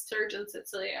feel like Sturge and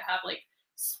Tsetseliya have like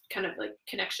kind of like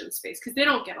connection space because they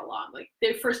don't get along. Like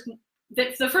the first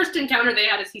encounter they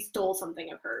had is he stole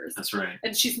something of hers. That's right.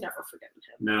 And she's never forgiven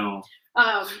him. No.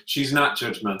 She's not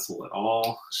judgmental at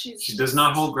all. She does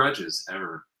not hold grudges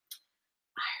ever.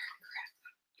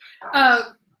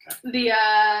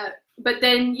 But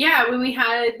then when we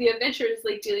had the adventures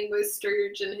like dealing with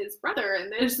Sturge and his brother,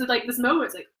 and there's like this moment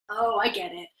it's like, oh, I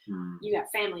get it. You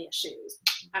got family issues.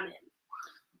 I'm in.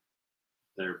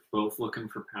 They're both looking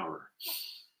for power.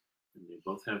 And they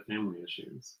both have family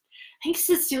issues. I think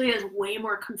Tsetseliya is way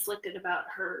more conflicted about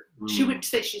her. She would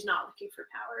say she's not looking for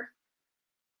power.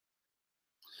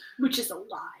 Which is a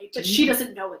lie. But she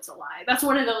doesn't know it's a lie. That's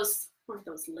one of those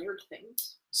layered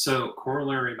things. So,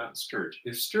 corollary about Sturge.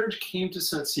 If Sturge came to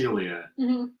Tsetseliya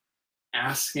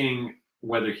asking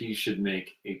whether he should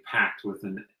make a pact with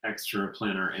an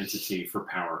extraplanar entity for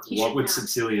power, what would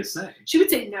Tsetseliya say? She would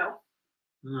say no.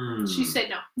 She said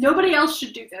no. Nobody else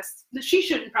should do this. She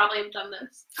shouldn't probably have done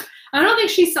this. I don't think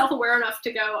she's self-aware enough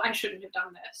to go, I shouldn't have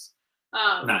done this.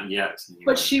 Not yet. Anyway.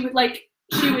 But she would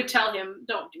tell him,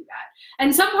 don't do that.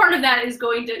 And some part of that is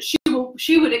going to,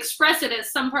 she would express it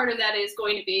as some part of that is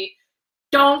going to be,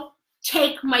 don't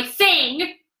take my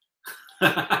thing.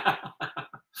 I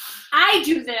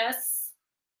do this.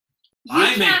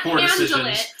 I make poor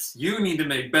decisions. You need to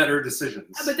make better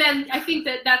decisions. But then I think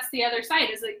that's the other side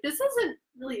is like, this isn't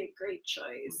really a great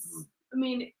choice. I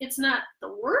mean, it's not the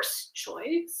worst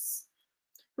choice.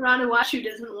 Ranuwashu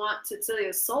doesn't want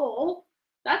Tsetseliya's soul.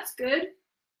 That's good.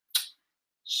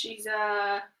 She's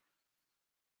not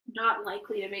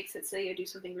likely to make Tsetseliya do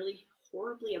something really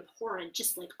horribly abhorrent,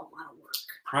 just like a lot of work.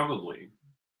 Probably.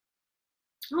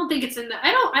 I don't think it's in the.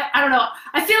 I don't know.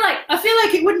 I feel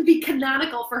like it wouldn't be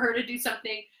canonical for her to do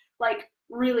something like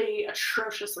really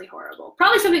atrociously horrible.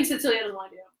 Probably something Tsetseliya doesn't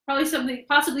want to do.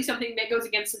 Possibly something that goes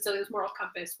against Tsetseliya's moral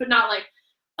compass, but not like,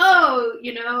 oh,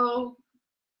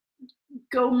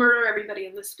 go murder everybody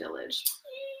in this village.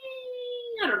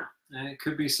 I don't know. It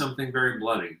could be something very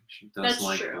bloody. She does That's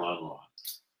like true. blood a lot.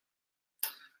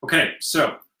 Okay,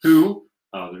 so who,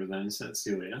 other than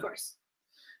Tsetseliya, of course,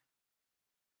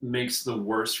 makes the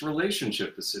worst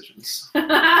relationship decisions?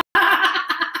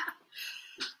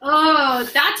 Oh,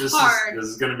 that's hard. This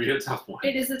is going to be a tough one.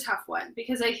 It is a tough one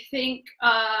because I think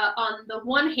on the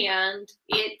one hand,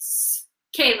 it's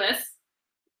Caliph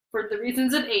for the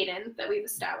reasons of Aiden that we've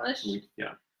established.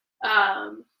 Yeah.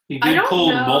 He did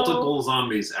pull multiple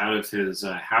zombies out of his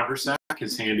haversack,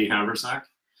 his handy haversack.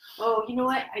 Oh, you know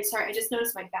what? I'm sorry. I just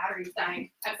noticed my battery's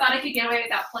dying. I thought I could get away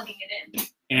without plugging it in.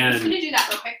 And I'm just going to do that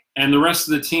real quick. And the rest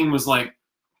of the team was like,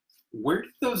 where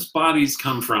did those bodies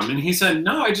come from? And he said,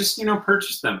 no, I just,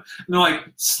 purchased them. And they're like,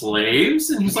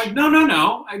 slaves? And he's like,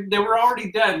 no. They were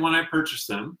already dead when I purchased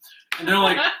them. And they're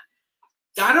like,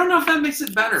 I don't know if that makes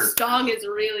it better. Stong is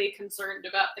really concerned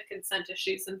about the consent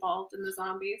issues involved in the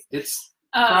zombies. It's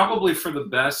probably for the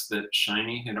best that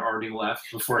Shiny had already left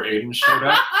before Aiden showed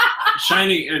up.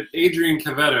 Shiny, Adrian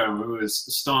Cavetto, who is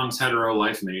Stong's hetero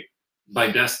life mate by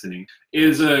destiny,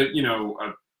 is a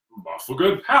lawful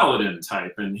good paladin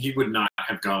type, and he would not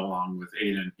have gone along with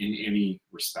Aiden in any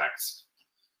respects.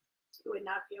 It would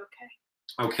not be okay.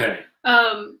 Okay.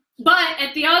 But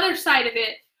at the other side of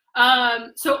it,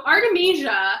 so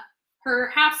Artemisia, her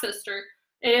half-sister,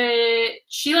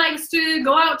 she likes to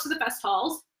go out to the fest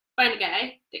halls, find a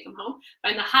guy, take him home,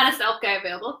 find the hottest elf guy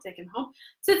available, take him home.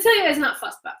 Tsetseliya is not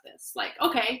fussed about this. Like,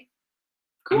 okay,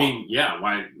 cool. I mean, yeah,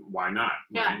 why not?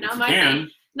 Yeah, not my thing.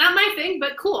 Not my thing,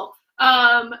 but cool.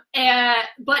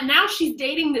 But now she's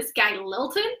dating this guy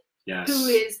Lilton, yes, who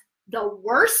is the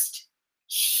worst,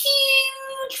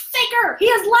 huge faker. He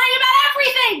has lied about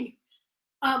everything.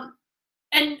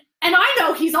 And I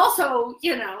know he's also,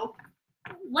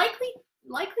 likely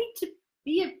to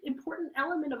be an important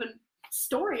element of a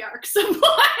story arc some way.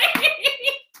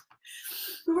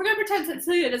 But we're gonna pretend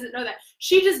Tsetseliya doesn't know that.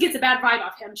 She just gets a bad vibe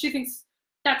off him. She thinks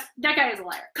that guy is a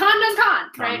liar. Con knows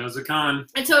con, right? Con knows a con.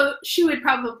 And so she would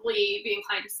probably be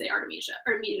inclined to say Artemisia.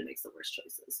 Artemisia makes the worst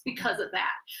choices because of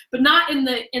that, but not in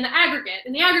the aggregate.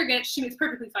 In the aggregate, she makes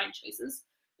perfectly fine choices.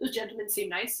 Those gentlemen seem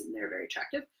nice and they're very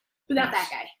attractive, but not that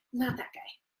guy. Not that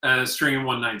guy. String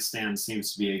one night stand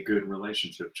seems to be a good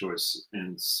relationship choice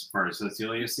as far as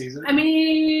Tsetseliya sees it. I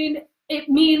mean, it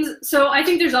means, so I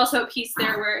think there's also a piece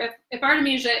there where if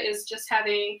Artemisia is just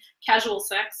having casual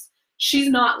sex, she's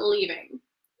not leaving.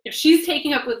 If she's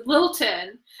taking up with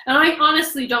Lilton, and I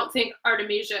honestly don't think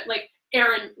Artemisia, like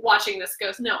Erin watching this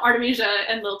goes, no, Artemisia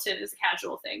and Lilton is a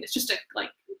casual thing. It's just a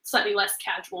slightly less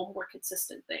casual, more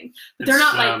consistent thing. But they're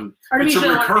not Artemisia. It's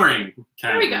a recurring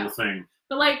casual thing.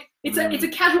 But it's a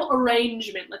casual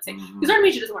arrangement, let's say, because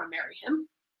Artemisia doesn't want to marry him.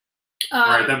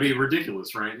 Right, that'd be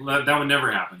ridiculous, right? That would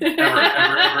never happen,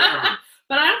 ever.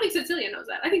 But I don't think Tsetseliya knows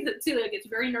that. I think that Tsetseliya gets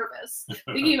very nervous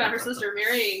thinking about her sister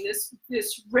marrying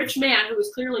this rich man who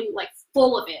is clearly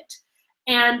full of it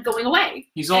and going away.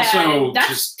 He's also that's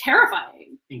just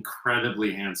terrifying.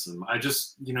 Incredibly handsome. I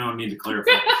just need to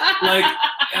clarify.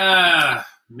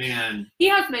 Man. He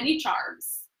has many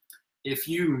charms. If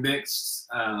you mixed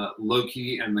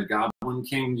Loki and the Goblin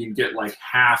King, you'd get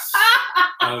half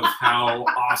of how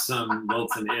awesome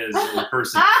Wilton is in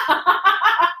person.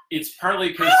 It's partly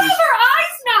because her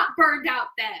eyes not burned out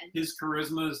then. His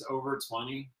charisma is over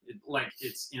 20.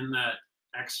 It's in that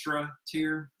extra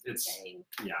tier. It's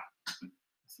yeah.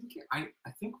 I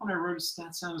think when I wrote his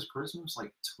stats down, his charisma was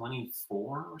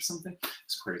 24 or something.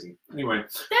 It's crazy. Anyway,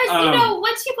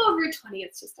 once you go over 20,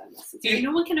 it's just unnecessary.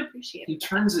 No one can appreciate it. He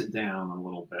turns it down a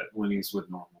little bit when he's with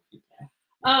normal people.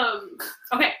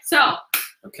 Okay, so.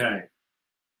 Okay.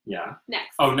 Yeah.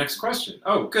 Next. Oh, next question.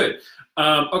 Oh, good.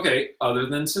 Okay. Other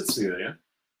than Tsetseliya,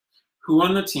 who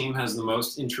on the team has the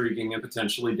most intriguing and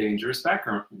potentially dangerous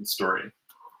background story?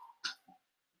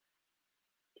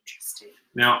 Interesting.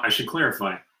 Now, I should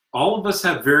clarify. All of us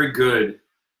have very good,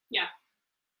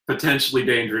 potentially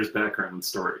dangerous background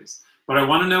stories. But I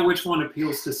want to know which one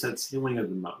appeals to Tsetseliya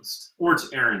the most, or to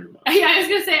Erin the most. Yeah, I was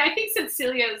gonna say I think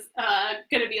Tsetseliya is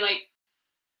gonna be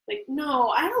no,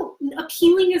 I don't.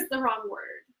 Appealing is the wrong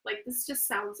word. This just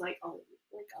sounds like a lot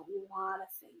of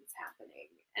things happening,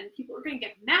 and people are gonna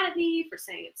get mad at me for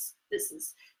saying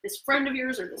this friend of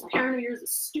yours or this parent of yours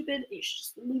is stupid, and you should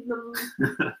just leave them.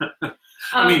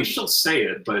 I mean, she'll say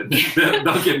it, but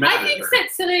they'll get mad at her. I think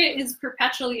Tsetseliya is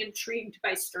perpetually intrigued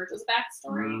by Sturge's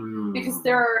backstory because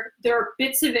there are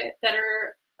bits of it that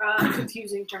are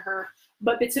confusing to her,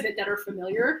 but bits of it that are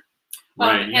familiar.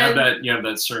 Right, you have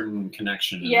that certain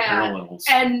connection and parallels.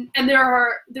 And there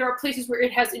are places where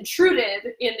it has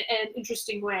intruded in an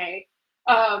interesting way.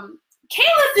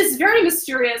 Caliph is very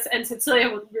mysterious, and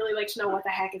Tsetseliya would really like to know what the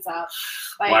heck is up.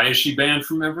 Why is she banned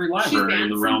from every library in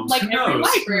the realms? Every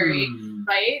library,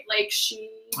 right? She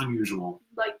unusual.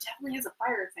 Definitely has a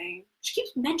fire thing. She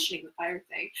keeps mentioning the fire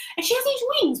thing, and she has these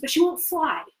wings, but she won't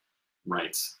fly.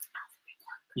 Right.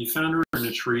 You found her in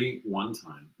a tree one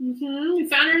time. You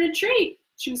found her in a tree.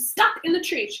 She was stuck in the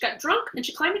tree. She got drunk, and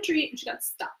she climbed a tree, and she got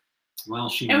stuck. Well,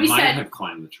 she might have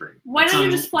climbed the tree. Why don't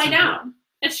you just fly down?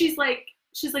 And she's like,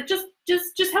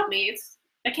 just help me.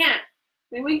 I can't.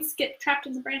 My wings get trapped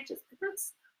in the branches.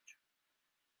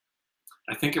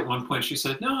 I think at one point she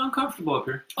said, "No, I'm comfortable up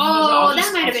here. I'll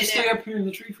might have been stay up here in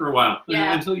the tree for a while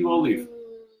until you all leave."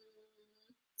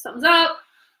 Something's up.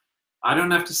 I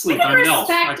don't have to sleep. I'm an elf.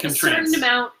 I can a certain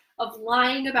amount of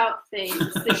lying about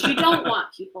things that you don't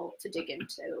want people to dig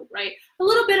into, right? A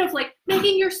little bit of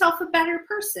making yourself a better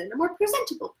person, a more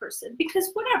presentable person, because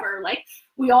whatever,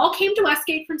 we all came to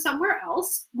Westgate from somewhere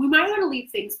else. We might want to leave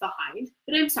things behind,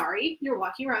 but I'm sorry, you're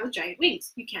walking around with giant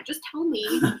wings. You can't just tell me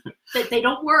that they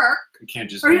don't work. You can't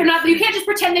just you can't just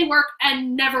pretend they work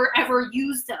and never ever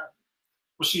use them.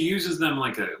 Well, she uses them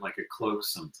like a cloak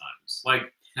sometimes.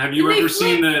 Have you ever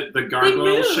seen the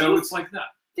Gargoyle show? It's like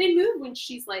that. They move when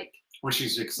she's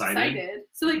excited.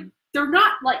 So they're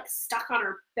not stuck on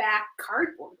her back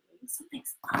cardboard wings.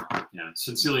 Something's up. Yeah,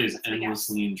 Tsetseliya is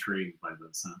endlessly intrigued by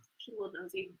this, huh? She's a little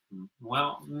nosy.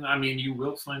 Well, I mean, you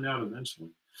will find out eventually.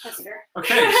 That's fair.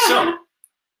 Okay, so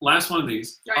last one of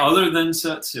these. Right. Other than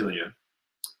Tsetseliya,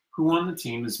 who on the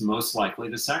team is most likely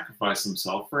to sacrifice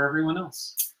himself for everyone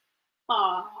else?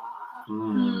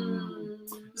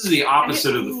 This is the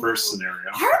opposite of the first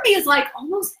scenario. Part of me is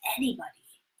almost anybody.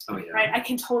 Oh yeah. Right. I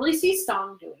can totally see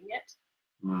Stong doing it.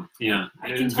 Yeah.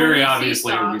 It's very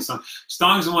obviously it would be Stong.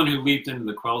 Stong's the one who leaped into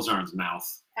the Quel'Zarn's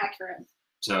mouth. Accurate.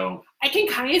 So I can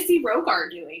kind of see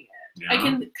Rogar doing it. I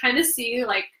can kind of see,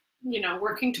 like, you know,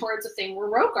 working towards a thing where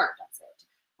Rogar does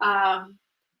it.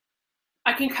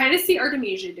 I can kind of see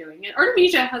Artemisia doing it.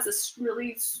 Artemisia has this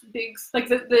really big, like,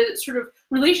 the sort of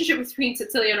relationship between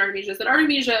Tsetseliya and Artemisia is that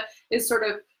Artemisia is sort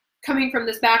of coming from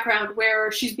this background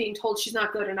where she's being told she's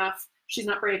not good enough, she's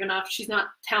not brave enough, she's not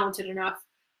talented enough.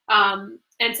 And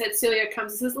Tsetseliya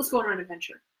comes and says, let's go on an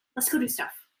adventure. Let's go do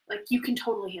stuff. Like, you can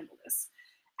totally handle this.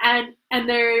 And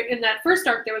there, in that first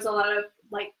arc, there was a lot of,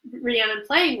 like, Rhiannon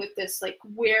playing with this, like,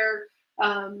 where,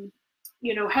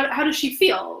 you know, how does she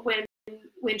feel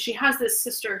when she has this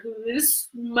sister who is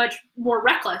much more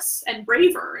reckless and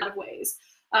braver in a lot of ways?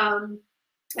 And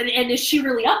is she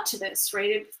really up to this,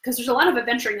 right? Because there's a lot of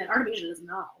adventuring that Artemisia does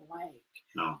not like.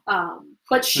 No.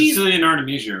 But Tsetseliya and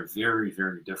Artemisia are very,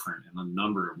 very different in a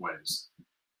number of ways.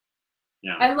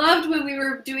 Yeah. I loved when we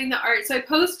were doing the art. So I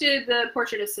posted the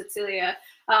portrait of Tsetseliya,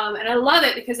 and I love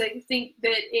it because I think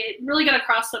that it really got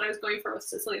across what I was going for with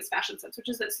Tsetseliya's fashion sense, which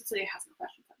is that Tsetseliya has no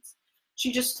fashion sense.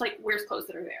 She just, like, wears clothes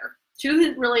that are there. She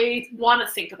doesn't really want to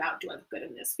think about, do I look good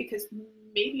in this? Because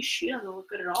maybe she doesn't look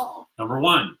good at all. Number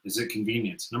 1, is it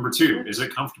convenient? Number 2, is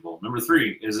it comfortable? Number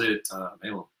 3, is it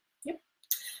available? Yep.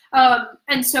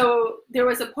 And so there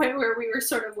was a point where we were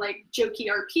sort of, like, jokey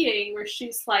RPing, where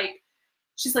she's like,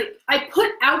 I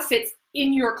put outfits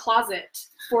in your closet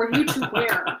for you to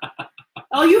wear.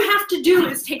 All you have to do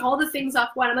is take all the things off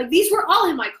one. I'm like, these were all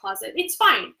in my closet. It's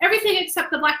fine. Everything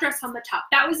except the black dress on the top.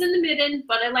 That was in the midden,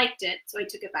 but I liked it, so I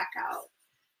took it back out.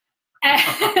 And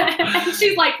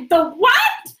she's like, the what?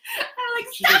 I'm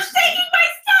like, stop taking my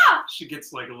stuff! She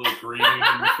gets, like, a little green in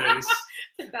the face.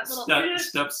 Like that little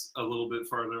steps a little bit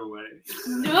farther away.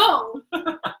 No.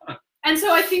 And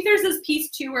so I think there's this piece,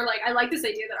 too, where, like, I like this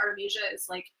idea that Artemisia is,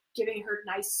 like, giving her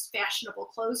nice, fashionable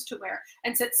clothes to wear.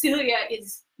 And Tsetseliya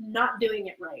is not doing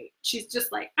it right. She's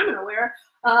just like, I'm going to wear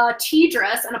a tea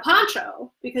dress and a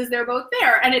poncho because they're both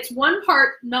there. And it's one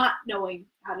part not knowing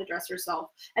how to dress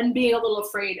herself and being a little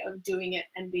afraid of doing it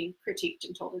and being critiqued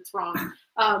and told it's wrong.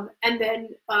 And then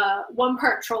one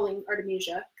part trolling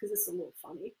Artemisia because it's a little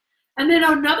funny. And then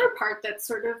another part that's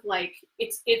sort of like,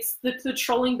 it's the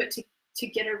trolling, but to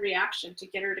get a reaction, to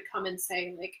get her to come and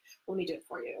say, like, let me do it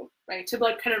for you, right? To,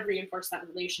 like, kind of reinforce that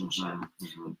relationship. I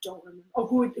don't remember. Oh,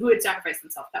 who had sacrificed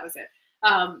himself? That was it.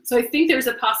 So I think there's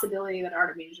a possibility that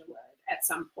Artemisia would at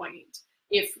some point,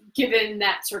 if given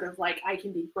that sort of, like, I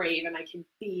can be brave and I can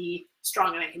be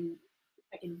strong and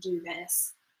I can do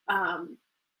this. Caliph,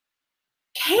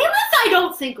 I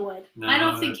don't think would. No, I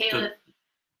don't think Caliph.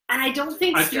 And I don't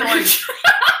think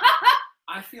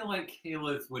I feel like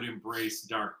Caliph would embrace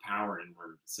dark power in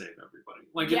order to save everybody.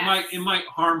 Like, yes. it might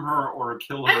harm her or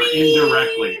kill her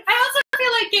indirectly. I also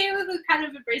feel like Caliph would kind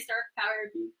of embrace dark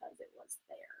power because it was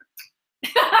there.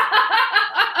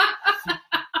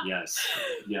 Yes.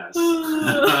 Yeah.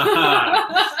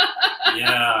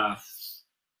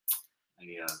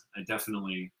 I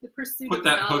definitely put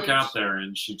that hook out there,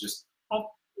 and she just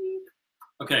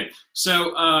Okay,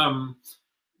 so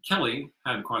Kelly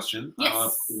had a question.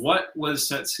 Yes. What was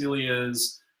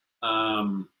Tsetseliya's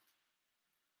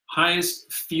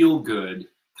highest feel-good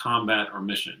combat or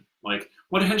mission? Like,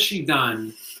 what has she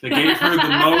done that gave her the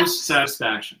most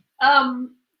satisfaction? I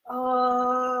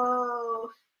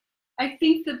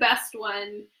think the best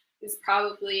one is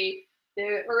probably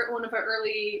one of our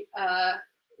early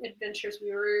adventures.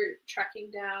 We were tracking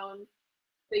down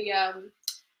the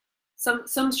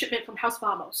some shipment from House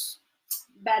Vamos,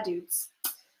 bad dudes.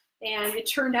 And it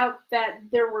turned out that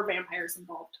there were vampires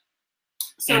involved.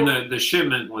 So, and the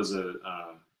shipment was a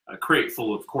crate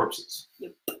full of corpses.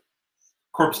 Yep.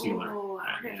 Corpse dealer. Oh,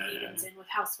 our meetings in with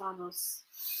House Vamos.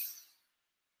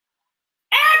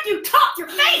 Eric, you talk your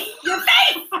face! Your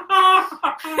face!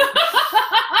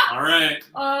 All right.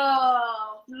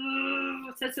 Oh.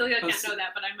 Tsetseliya can't know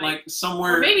that, but I might. Like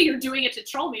somewhere. Or maybe you're doing it to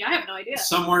troll me. I have no idea.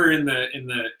 Somewhere in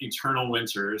the eternal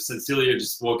winter, Tsetseliya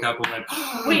just woke up and like,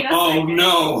 wait a oh second.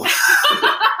 No.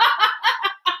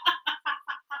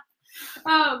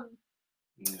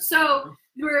 So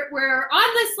we're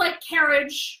on this, like,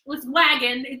 carriage, this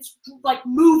wagon. It's, like,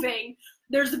 moving.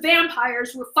 There's the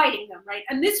vampires. We're fighting them, right?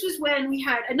 And this was when we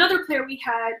had another player. We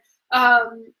had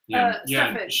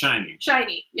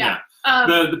Shiny. Yeah.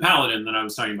 The paladin that I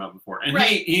was talking about before, and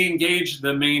right. he engaged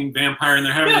the main vampire, and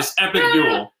they're having this epic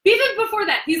duel. Even before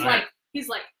that, he's like,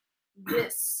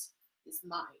 this is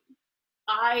mine.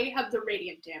 I have the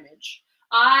radiant damage.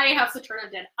 I have the turn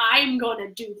undead. I'm gonna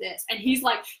do this. And he's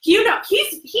like, he's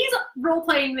role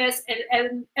playing this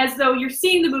and as though you're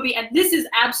seeing the movie, and this is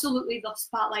absolutely, the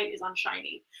spotlight is on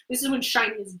Shiny. This is when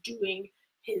Shiny is doing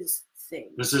his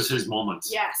thing. This is his moment.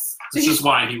 Yes. This is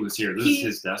why he was here. This is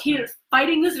his destiny. He is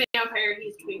fighting this vampire.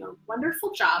 He's doing a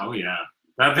wonderful job. Oh, yeah.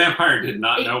 That vampire did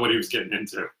not know what he was getting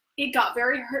into. It got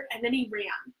very hurt, and then he ran.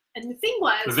 And the thing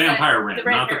was... The vampire ran,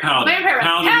 not the paladin. The vampire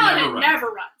paladin never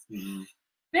runs. Mm-hmm.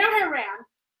 Vampire ran.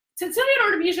 Tsetseliya and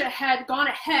Artemisia had gone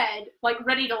ahead, like,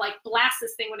 ready to, like, blast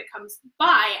this thing when it comes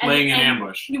by. And, laying in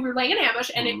ambush. We were laying in ambush,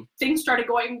 and things started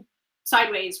going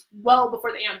sideways well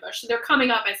before the ambush. So they're coming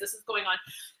up as this is going on.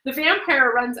 The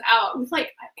vampire runs out with,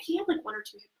 like, he had, like, 1 or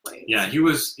 2 hit points. Yeah, he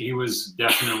was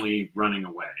definitely running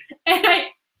away. And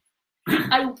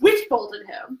I witch bolted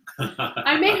him.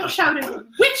 I made him shout,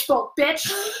 "Witch bolt,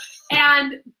 bitch!"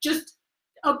 and just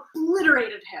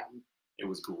obliterated him. It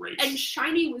was great. And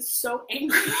Shiny was so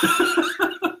angry because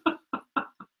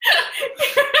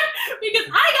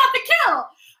I got the kill.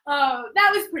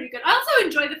 That was pretty good. I also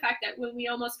enjoyed the fact that when we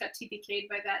almost got TPK'd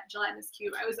by that gelatinous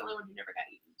cube, I was the only one who never got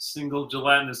eaten. Single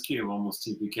gelatinous cube almost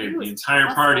TPK'd the entire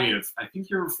party of, I think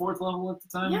you were 4th level at the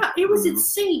time? Yeah, it was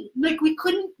insane. Like, we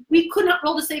could not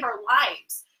roll to save our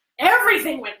lives.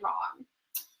 Everything went wrong.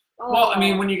 Well, I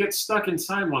mean, when you get stuck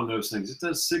inside one of those things, it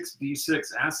does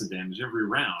 6d6 acid damage every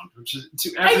round, which is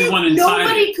to everyone inside.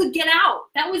 Nobody could get out.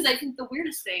 That was, I think, the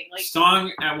weirdest thing. Like,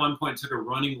 Stong at one point took a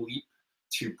running leap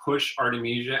to push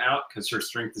Artemisia out because her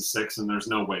strength is 6, and there's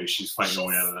no way she's fighting her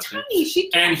way out of that thing.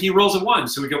 And he rolls a 1,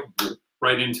 so we go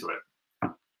right into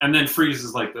it, and then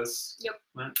freezes like this. Yep.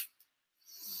 Right.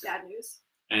 Bad news.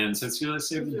 And Tsetseliya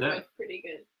saved the day. Pretty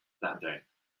good that day.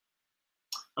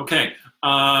 Okay,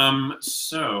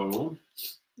 so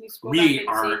we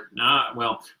are not,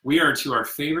 well, we are to our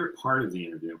favorite part of the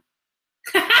interview,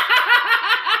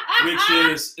 which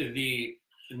is the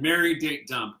marry, date,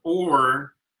 dump,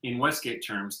 or in Westgate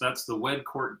terms, that's the wed,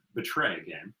 court, betray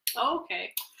game. Oh,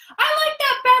 okay. I like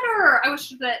that better. I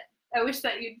wish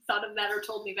that you'd thought of that or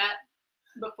told me that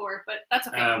before, but that's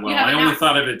okay. Well, I only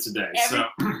thought of it today, so.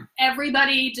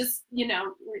 Everybody just, redo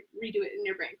it in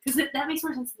your brain. Because that makes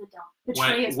more sense than the dump.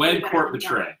 Betray is wed, court,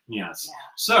 betray, yes. Yeah.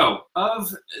 So,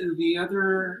 of the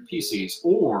other PCs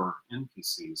or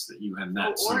NPCs that you have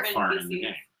met so far in the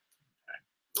game,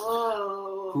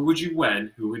 who would you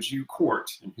wed, who would you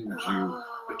court, and who would you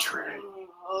betray?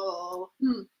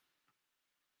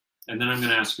 And then I'm going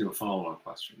to ask you a follow-up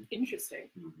question. Interesting.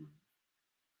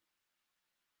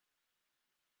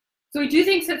 So we do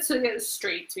think Tsetseliya is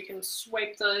straight, so we can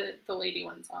swipe the lady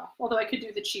ones off. Although I could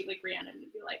do the cheat like Rhiannon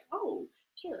and be like, oh,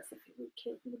 Caliph,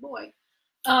 Caliph is a boy.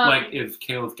 Like if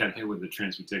Caliph got hit with the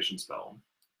transmutation spell.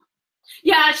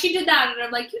 Yeah, she did that, and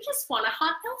I'm like, you just want a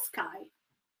hot elf guy.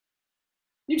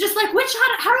 You're just like, how do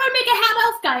I make a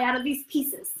hot elf guy out of these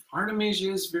pieces?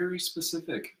 Artemisia is very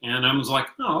specific. And I was like,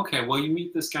 oh, okay, well, you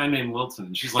meet this guy named Wilton.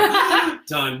 And she's like,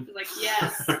 done. She's like,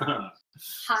 yes.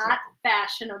 Hot,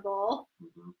 fashionable,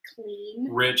 clean.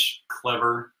 Rich,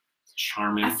 clever,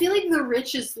 charming. I feel like the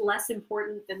rich is less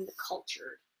important than the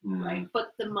cultured, right?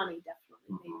 But the money definitely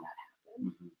made that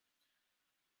happen.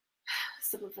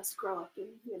 Some of us grow up in,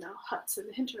 huts in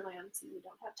the hinterlands, and we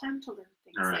don't have time to learn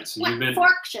things. All right, like, so what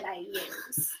fork should I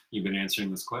use? You've been answering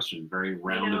this question very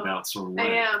roundabout sort of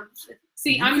way. I am.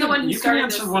 See, I'm the one who started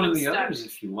this. You can answer one of the others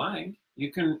if you like. You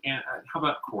can. How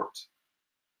about court?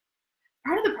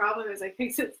 Part of the problem is I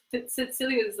think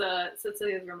Tsetseliya's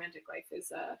romantic life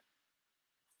is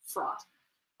fraught.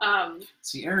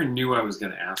 See, Erin knew I was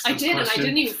going to ask this question. And I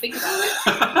didn't even think about it.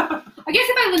 I guess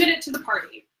if I limit it to the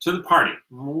party. To the party.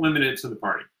 We'll limit it to the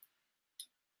party.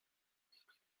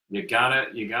 You gotta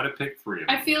pick 3 of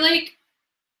them. I feel like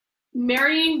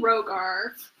marrying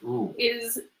Rogar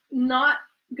is not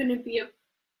going to be a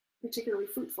particularly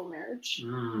fruitful marriage.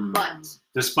 But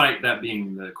despite that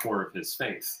being the core of his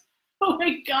faith. Oh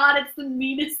my god, it's the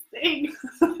meanest thing.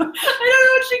 I don't know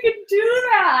if she could do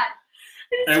that.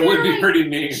 It would be pretty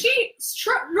mean.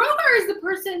 Rogar is the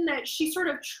person that she sort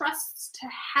of trusts to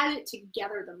have it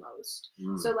together the most.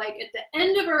 So, like, at the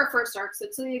end of her first arc,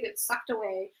 Tsetseliya gets sucked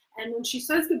away, and when she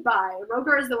says goodbye,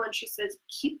 Rogar is the one she says,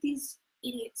 keep these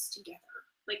idiots together.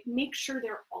 Like, make sure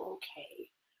they're all okay.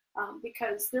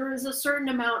 Because there is a certain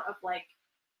amount of, like,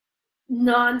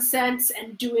 nonsense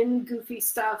and doing goofy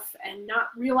stuff and not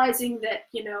realizing that,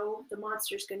 the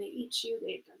monster's going to eat you.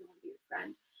 They doesn't want to be your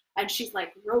friend. And she's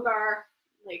like, Rogar,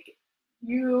 like,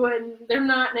 you and they're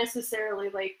not necessarily,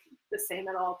 like, the same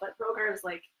at all, but Rogar is,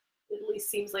 like, at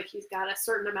least seems like he's got a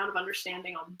certain amount of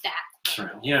understanding on that.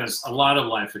 Right. He has a lot of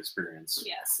life experience.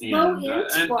 Yes.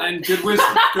 And good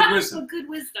wisdom. Good wisdom. Good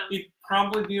wisdom. He'd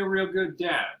probably be a real good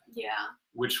dad. Yeah.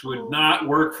 Which would not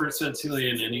work for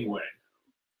Tsetseliya in any way.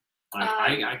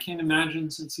 Like, I can't imagine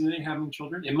Tsetseliya having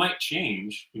children. It might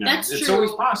change. You know, That's it's true.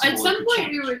 always possible. At some point,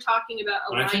 change. we were talking about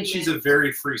But alignment. I think she's a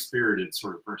very free-spirited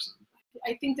sort of person.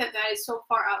 I think that is so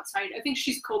far outside. I think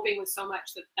she's coping with so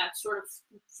much that sort of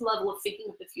level of thinking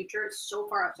of the future is so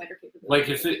far outside her capability. Like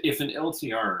if an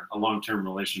LTR, a long-term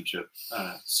relationship,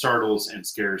 startles and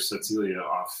scares Tsetseliya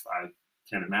off, I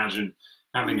can't imagine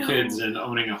having kids and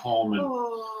owning a home and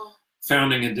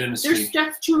founding a dynasty. There's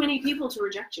just too many people to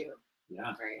reject you.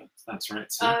 Yeah, right. That's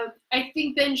right. I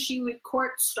think then she would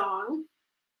court Stong,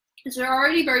 because they're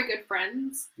already very good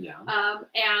friends. Yeah.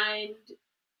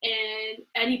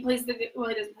 And he plays he doesn't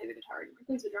play the guitar anymore. He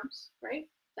plays the drums, right?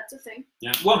 That's a thing.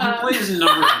 Yeah. Well, he plays a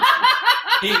number of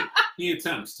instruments. He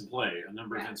attempts to play a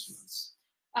number of instruments.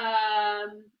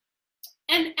 And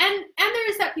there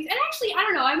is that piece. And actually, I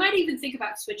don't know. I might even think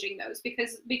about switching those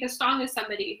because Stong is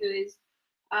somebody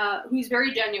who's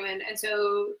very genuine, and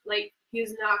so like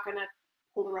he's not gonna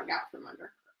pull the rug out from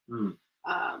under her.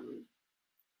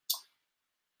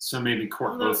 So maybe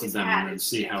court both of them and then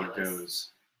see how it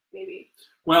goes. Maybe.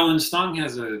 Well, and Stong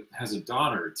has a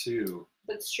daughter too.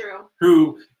 That's true.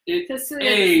 Who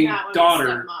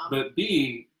daughter, but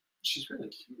B, she's really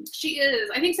cute. She is.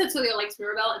 I think Tsetseliya likes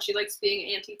Mirabelle, and she likes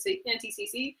being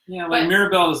anti-CC. Yeah, like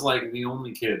Mirabelle is like the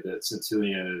only kid that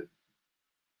Tsetseliya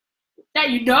that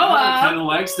you know of. Kind of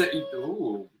likes that.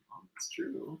 Oh, that's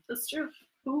true. That's true.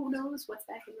 Who knows what's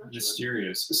back in Russia?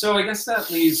 Mysterious. So I guess that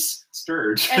leaves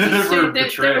Sturge for there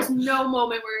betrayal. was no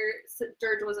moment where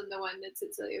Sturge wasn't the one that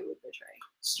Tsetseliya would betray.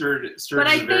 Sturge is a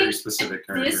very specific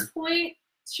character. At this point,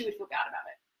 she would feel bad about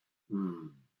it.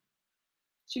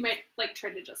 She might like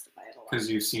try to justify it a lot. Because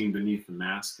you've seen beneath the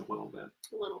mask a little bit.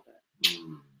 A little bit.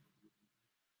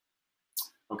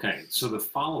 Okay, so the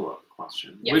follow-up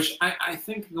question, which I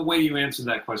think the way you answered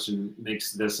that question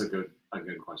makes this a good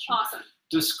question. Awesome.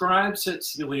 Describe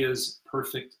Tsetseliya's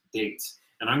perfect date.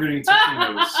 And I'm going to be taking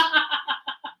notes.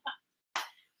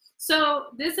 So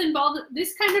this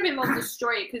kind of involves a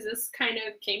story because this kind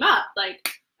of came up. Like,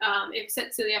 if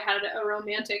Tsetseliya had a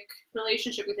romantic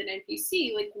relationship with an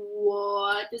NPC, like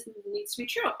what needs to be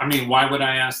true? I mean, why would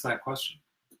I ask that question?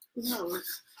 Who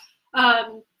knows?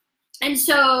 And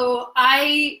so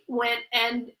I went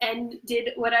and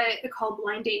did what I call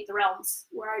blind date the realms,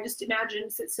 where I just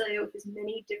imagined Tsetseliya with as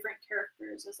many different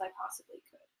characters as I possibly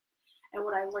could. And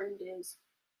what I learned is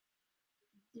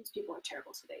these people are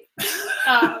terrible to date.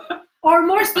 Or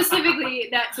more specifically,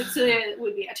 that Tsetseliya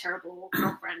would be a terrible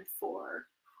girlfriend for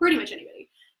pretty much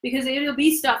anybody. Because it'll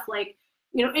be stuff like,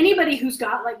 you know, anybody who's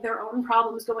got like their own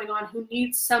problems going on, who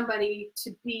needs somebody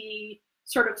to be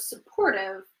sort of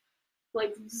supportive.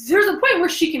 Like, there's a point where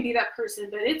she can be that person,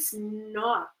 but it's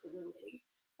not really.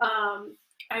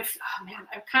 I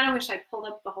kind of wish I pulled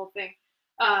up the whole thing.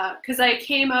 Because I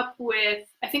came up with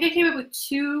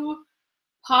 2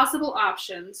 possible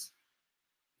options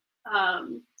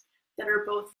that are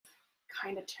both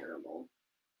kind of terrible.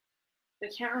 I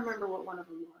can't remember what one of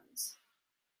them was.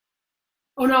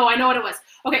 Oh no, I know what it was.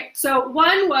 Okay, so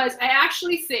one was, I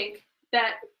actually think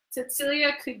that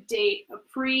Tsetseliya could date a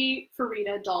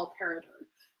pre-Farida doll parader.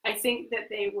 I think that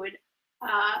they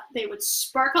would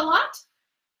spark a lot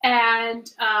and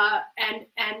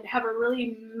have a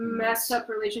really messed up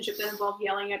relationship that involved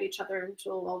yelling at each other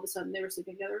until all of a sudden they were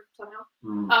sleeping together somehow.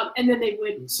 And then they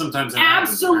would sometimes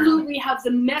absolutely have the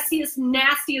messiest,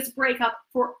 nastiest breakup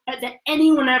that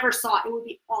anyone ever saw. It would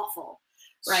be awful,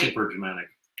 right? Super dramatic.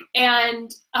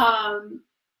 And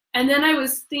then I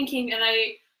was thinking, and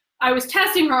I was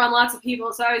testing her on lots of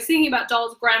people, so I was thinking about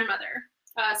Doll's grandmother,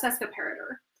 Seska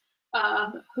Parader,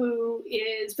 who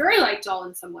is very like Doll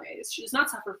in some ways. She does not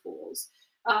suffer fools.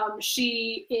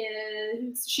 She's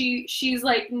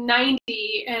like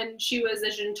 90, and she was a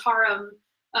Jentarum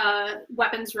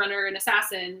weapons runner and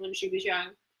assassin when she was young.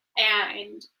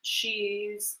 And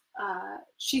she's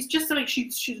just like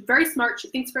she's very smart. She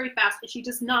thinks very fast, and she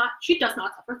does not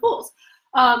suffer fools.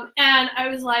 And I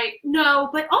was like, no,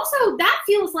 but also that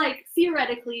feels like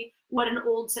theoretically what an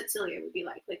old Tsetseliya would be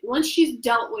like. Like once she's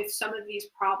dealt with some of these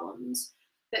problems,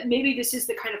 that maybe this is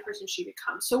the kind of person she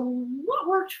becomes. So what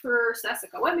worked for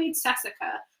Tsetseliya? What made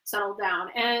Tsetseliya settle down?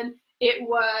 And it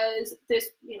was this,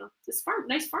 this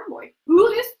nice farm boy who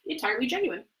is entirely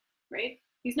genuine, right?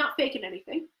 He's not faking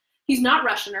anything. He's not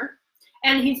rushing her.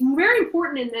 And he's very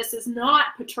important in this is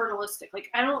not paternalistic. Like,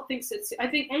 I don't think I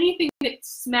think anything that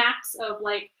smacks of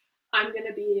like, I'm going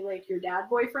to be like your dad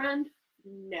boyfriend.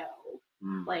 No.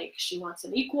 Like she wants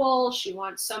an equal. She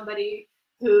wants somebody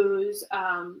who's,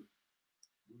 I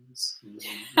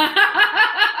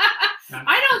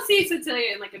don't see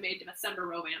Tsetseliya in like a Maid to December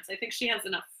romance. I think she has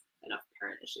enough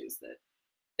parent issues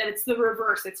that it's the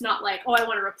reverse. It's not like, oh, I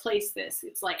want to replace this.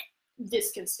 It's like,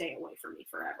 this can stay away from me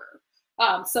forever.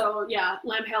 So yeah,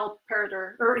 Lamhael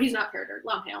Peridor, or he's not Peridor,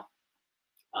 Lamhael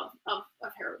of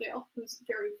Harrowdale, who's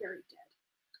very, very dead.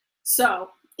 So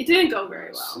it didn't go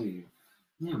very well.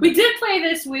 We did play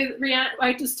this with Rhiannon.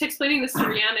 I was explaining this to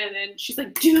Rhiannon, and she's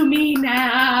like, "Do me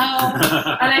now,"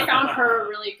 and I found her a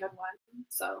really good one.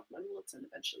 So when Wilton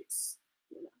eventually,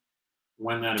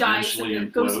 when that dies eventually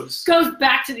and implodes, goes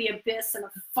back to the abyss in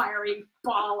a fiery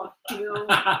ball of doom,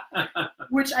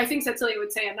 which I think Tsetseliya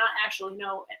would say, "I not actually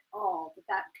know at all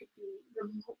that could be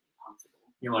remotely possible."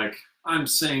 You're like, I'm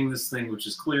saying this thing, which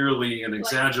is clearly an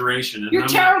exaggeration. And You're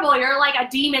terrible. You're like a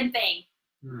demon thing.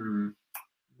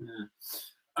 Yeah.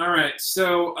 All right,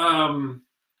 so I'm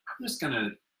just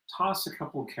gonna toss a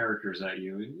couple characters at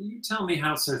you, and you tell me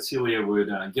how Tsetseliya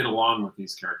would get along with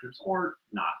these characters, or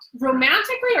not.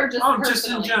 Romantically, or just personally? Just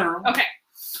in general. Okay.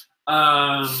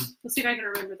 Let's see if I can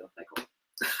remember the cycle.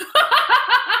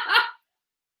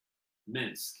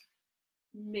 Minsk.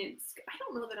 I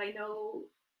don't know that I know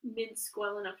Minsk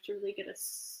well enough to really get a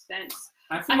sense.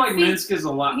 I feel like Minsk is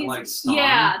a lot like Stalin.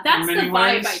 Yeah, that's the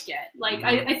vibe I get. Like,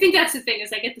 Mm-hmm. I think that's the thing,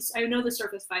 is I get this. I know the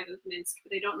surface vibe of Minsk,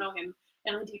 but I don't know him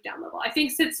on a deep down level. I think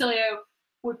Tsetseliya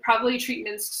would probably treat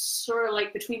Minsk sort of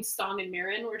like between Stong and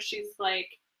Mirren, where she's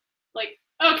like,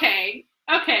 okay,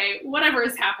 whatever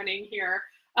is happening here,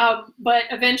 but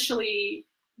eventually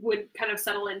would kind of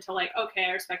settle into like, okay,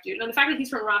 I respect you. And the fact that he's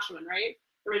from Rashomon, right?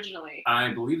 Originally.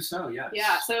 I believe so, yes.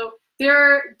 Yeah, so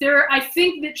I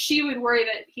think that she would worry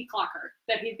that he'd clock her,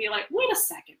 that he'd be like, wait a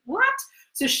second, what?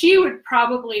 So she would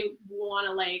probably want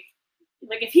to like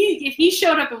if he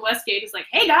showed up in Westgate, is like,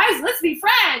 hey guys, let's be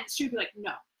friends. She'd be like,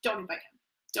 no, don't invite him.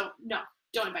 Don't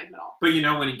invite him at all. But you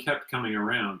know, when he kept coming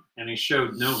around and he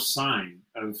showed no sign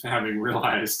of having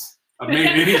realized, made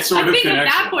any sort of connection. At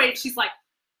that point, she's like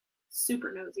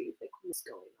super nosy, like what's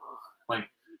going on? Like,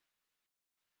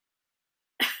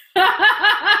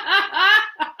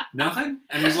 nothing?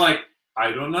 And he's like,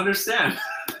 I don't understand.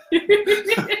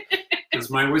 Because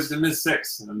my wisdom is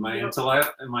 6 and my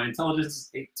intelligence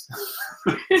is 8.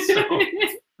 So,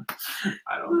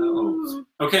 I don't know.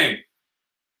 Okay.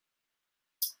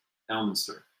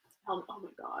 Elminster. Oh my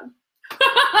god.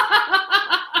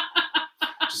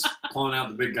 Just pulling out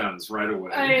the big guns right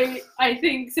away. I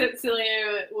think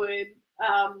Tsetseliya would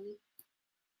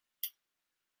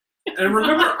and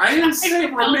remember, I didn't say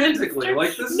romantically.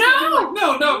 Like this. No,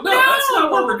 That's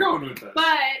not where we're going with this.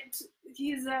 But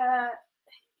he's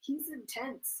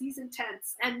intense. He's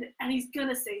intense, and he's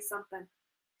gonna say something.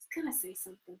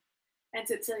 And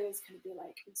Tsetseliya's gonna be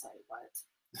like, "I'm sorry, what?"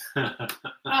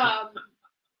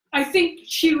 I think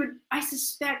she would. I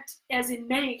suspect, as in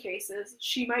many cases,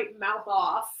 she might mouth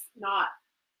off, not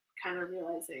kind of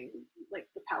realizing like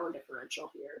the power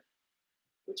differential here,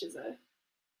 which is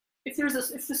if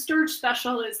the Sturge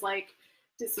special is like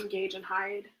disengage and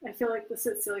hide, I feel like the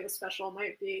Tsetseliya special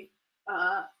might be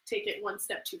take it one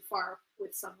step too far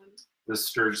with someone. The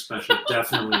Sturge special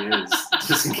definitely is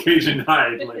disengage and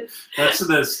hide. Like, that's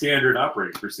the standard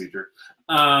operating procedure.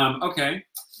 Okay,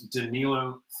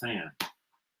 Danilo Than.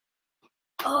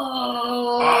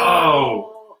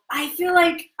 Oh. I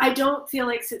don't feel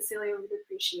like Tsetseliya would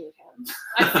appreciate him.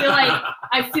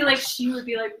 I feel like she would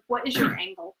be like, what is your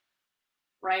angle?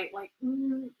 Right? Like,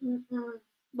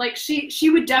 like she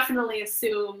would definitely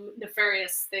assume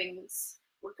nefarious things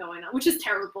were going on, which is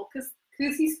terrible because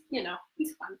he's,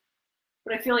 he's fun.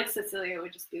 But I feel like Tsetseliya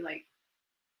would just be like,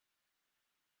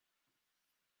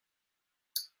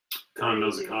 Con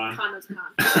knows a con. Con knows a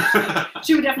con.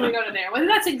 She would definitely go to there. Whether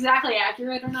that's exactly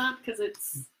accurate or not, because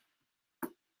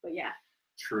but yeah.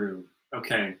 True.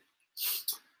 Okay.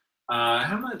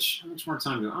 How much more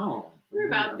time do? Oh, we're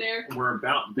about there. We're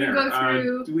about there. We'll go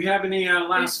through. Do we have any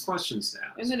last questions to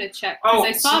ask? I'm gonna check because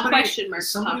I saw question marks.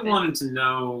 Somebody wanted to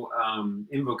know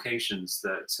invocations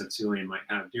that Tsetseliya might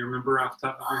have. Do you remember off the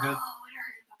top of your head? Oh, what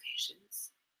are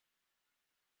invocations?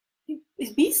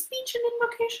 Is Beast Speech an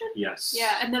invocation? Yes.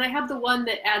 Yeah, and then I have the one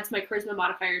that adds my charisma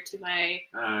modifier to my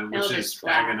which is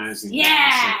agonizing.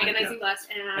 Yeah, agonizing glass.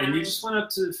 And you just went up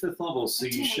to 5th level, so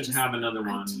you should have another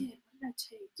one. I did. What did I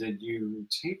take? Did you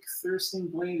take Thirsting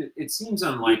Blade? It seems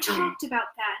unlikely. We talked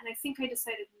about that, and I think I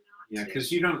decided not to. Yeah,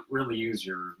 because you don't really use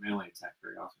your melee attack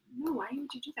very often. No, why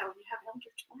would you do that when you have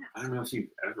Eldritch Blast? I don't know if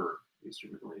you've ever used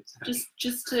your melee attack.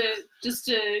 Just to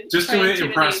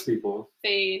impress people.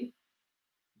 Fade.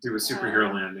 Do a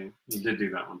superhero landing. You did do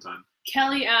that one time.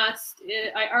 Kelly asked,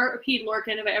 I RP'd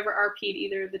Lorcan. Have I ever RP'd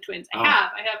either of the twins? I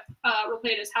have. I have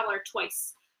roleplayed as Howler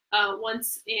twice.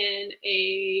 Once in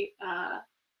a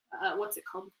what's it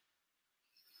called?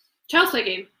 Child's Play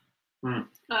game.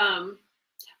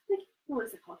 what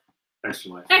is it called?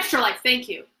 Extra Life. Extra Life. Thank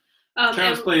you.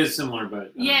 Child's Play is similar,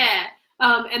 but yeah.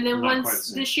 And then not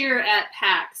once this year at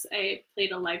PAX, I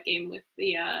played a live game with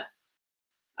the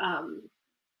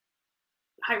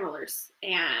High Rollers,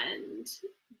 and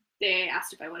they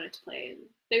asked if I wanted to play.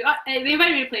 And they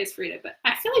invited me to play as Farida, but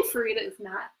I feel like Farida is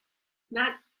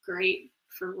not great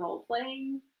for role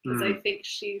playing because I think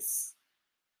she's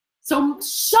so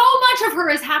much of her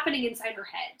is happening inside her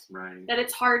head, right? That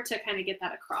it's hard to kind of get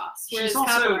that across. She's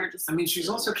also, I mean, she's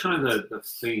also kind of the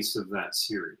face of that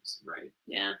series, right?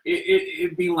 Yeah.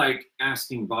 It'd be like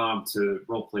asking Bob to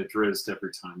roleplay Drizzt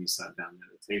every time he sat down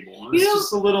at a table. It's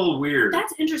just a little weird.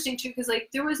 That's interesting too, because like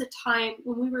there was a time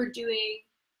when we were doing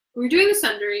the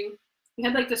Sundering. We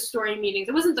had like the story meetings.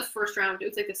 It wasn't the first round. It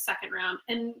was like the second round,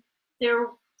 and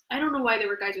I don't know why there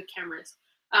were guys with cameras.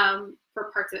 For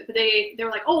parts of it, but they were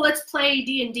like, oh, let's play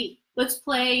D&D. Let's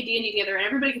play D&D together, and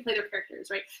everybody can play their characters,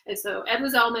 right? And so Ed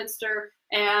was Elminster,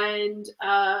 and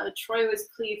Troy was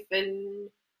Cleef, and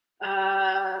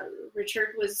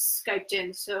Richard was Skyped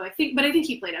in. So I think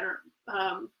he played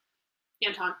Anton,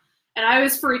 and I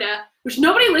was Farida, which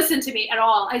nobody listened to me at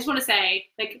all. I just want to say,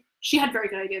 like, she had very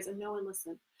good ideas, and no one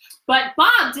listened. But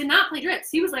Bob did not play Drizzt.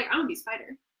 He was like, I'm gonna be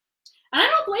Spider. And I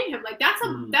don't blame him. Like that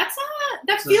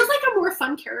feels like a more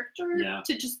fun character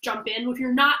to just jump in if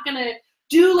you're not gonna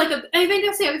do like I think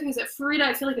that's the other thing is that Farida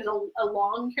I feel like is a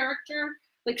long character.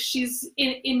 Like she's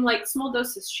in like small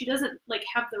doses. She doesn't like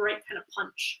have the right kind of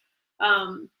punch.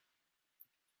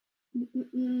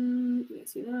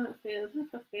 Yes, you know, a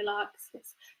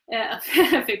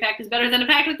fake pact is better than a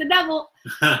pact with the devil.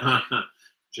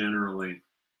 Generally.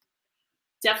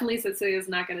 Definitely Tsetseliya is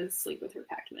not gonna sleep with her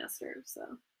pact master,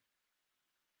 so.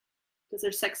 Does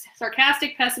her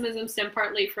sarcastic pessimism stem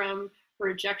partly from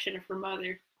rejection of her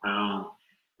mother? Oh.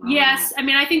 Yes, I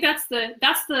mean I think that's the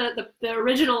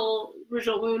original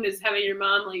wound is having your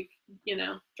mom like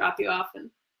drop you off and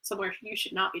somewhere you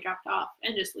should not be dropped off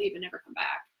and just leave and never come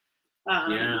back.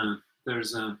 Yeah,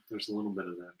 there's a little bit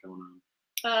of that going on.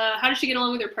 How does she get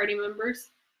along with her party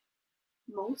members?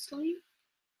 Mostly.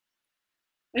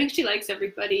 I think she likes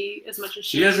everybody as much as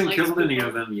she hasn't killed people. Any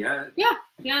of them yet. Yeah,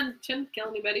 she didn't kill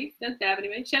anybody. Didn't stab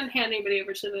anybody. She didn't hand anybody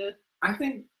over to the. I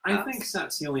think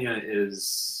Tsetseliya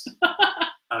is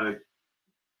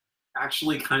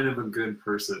actually kind of a good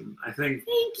person. I think.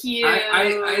 Thank you.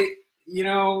 I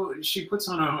she puts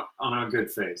on a good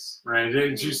face, right?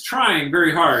 And she's trying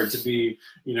very hard to be,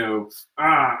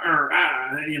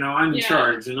 I'm in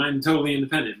charge and I'm totally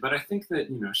independent. But I think that,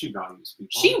 she values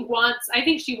people. I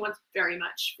think she wants very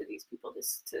much for these people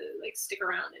just to like stick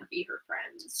around and be her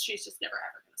friends. She's just never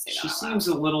ever going to say that. She seems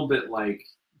a little bit like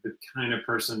the kind of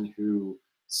person who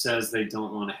says they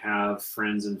don't want to have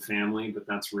friends and family, but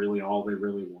that's really all they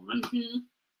really want. Mm-hmm.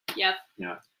 Yep.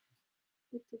 Yeah.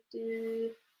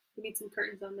 We need some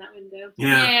curtains on that window.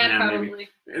 Yeah, probably.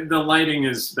 Maybe. The lighting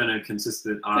has been a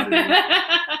consistent oddity.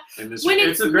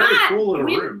 It's a very cool little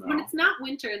room, though. When it's not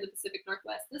winter in the Pacific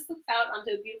Northwest, this looks out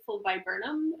onto a beautiful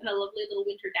viburnum and a lovely little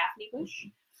winter daphne bush.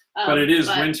 But it is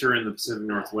winter in the Pacific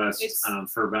Northwest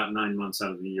for about 9 months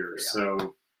out of the year. Yeah.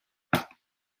 So,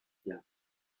 yeah.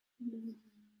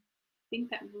 I think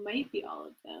that might be all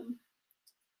of them.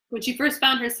 When she first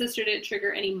found her sister, did it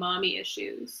trigger any mommy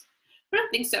issues? I don't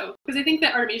think so, because I think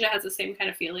that Artemisia has the same kind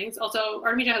of feelings. Also,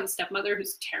 Artemisia has a stepmother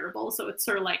who's terrible, so it's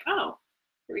sort of like, oh,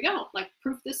 here we go. Like,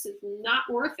 proof this is not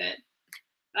worth it.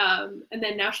 And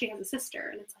then now she has a sister,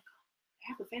 and it's like, oh, I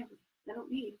have a family. I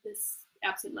don't need this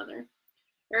absent mother.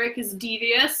 Erik is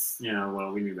devious. Yeah,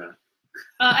 well, we knew that.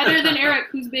 Other than Erik,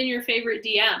 who's been your favorite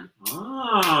DM?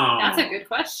 Oh, that's a good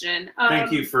question.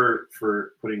 Thank you for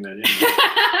putting that in.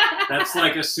 That's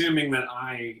like assuming that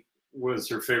I was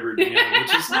her favorite DM,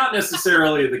 which is not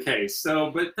necessarily the case. So,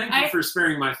 but thank you for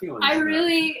sparing my feelings. I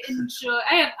really enjoy.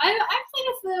 I've played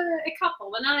with a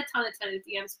couple, but not a ton of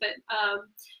DMs. But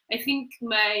I think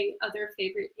my other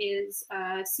favorite is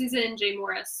Susan J.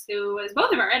 Morris, who was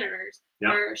both of our editors.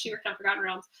 Yep. Where she worked on Forgotten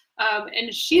Realms,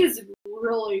 and she's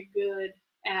really good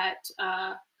at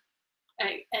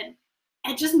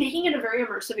just making it a very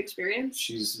immersive experience.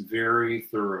 She's very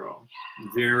thorough,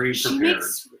 very prepared. She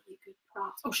makes really good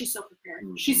prompts. Oh, she's so prepared.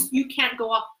 Mm-hmm. You can't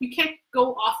go off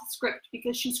the script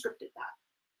because she scripted that.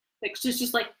 Like it's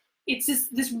just like it's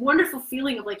just this wonderful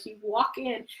feeling of like you walk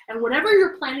in and whatever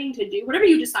you're planning to do, whatever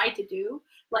you decide to do,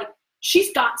 like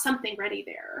she's got something ready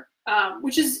there,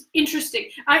 which is interesting.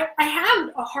 I have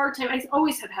a hard time. I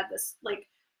always have had this like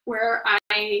where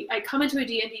I come into a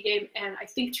D&D game and I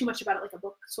think too much about it like a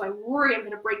book, so I worry I'm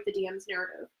going to break the DM's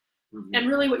narrative. And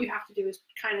really what you have to do is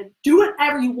kind of do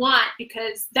whatever you want,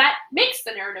 because that makes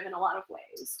the narrative in a lot of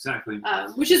ways. Exactly.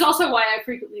 Which is also why I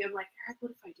frequently am like, Eric,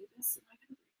 what if I do this? Am I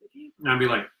going to break the game? And I'd be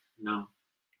like, no,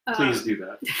 please do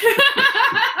that.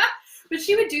 But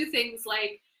she would do things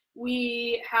like,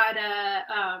 we had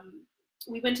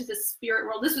we went to the spirit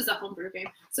world. This was a homebrew game.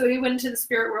 So we went into the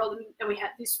spirit world, and we had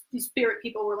these spirit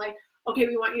people were like, okay,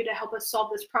 we want you to help us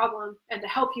solve this problem. And to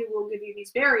help you, we'll give you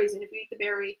these berries. And if you eat the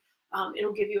berry,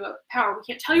 it'll give you a power. We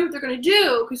can't tell you what they're going to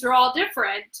do because they're all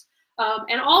different.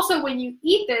 And also, when you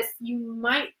eat this,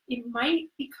 it might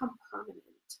become permanent.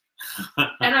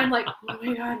 And I'm like, oh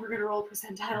my God, we're going to roll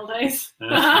percentile dice.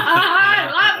 I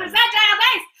love percentile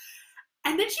dice.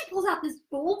 And then she pulls out this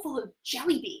bowl full of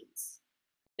jelly beans.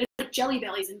 It's like Jelly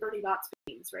Bellies and Bertie Bott's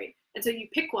beans, right? And so you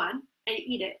pick one and you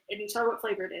eat it and you tell her what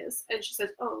flavor it is. And she says,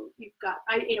 oh,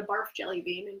 I ate a barf jelly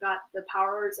bean and got the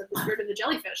powers of the spirit of the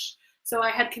jellyfish. So I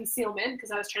had concealment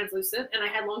because I was translucent, and I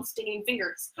had long stinging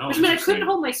fingers, which meant I couldn't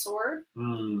hold my sword,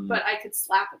 but I could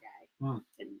slap a guy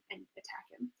and attack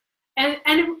him.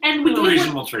 And we a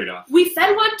reasonable trade-off. We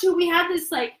fed one too. We had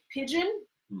this like pigeon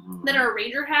that our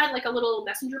ranger had, like a little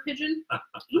messenger pigeon.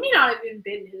 He may not have even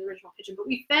been his original pigeon, but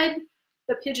we fed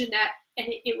the pigeon that, and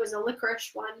it was a licorice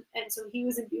one, and so he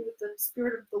was imbued with the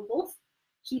spirit of the wolf.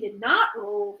 He did not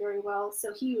roll very well,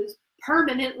 so he was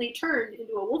permanently turned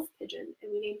into a wolf pigeon,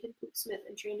 and we named him Poop Smith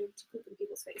and trained him to poop in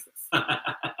people's faces.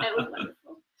 That was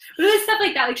wonderful. But it was stuff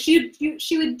like that. Like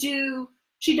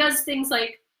she does things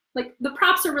like the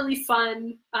props are really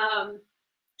fun.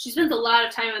 She spends a lot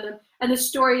of time on them, and the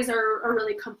stories are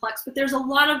really complex, but there's a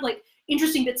lot of like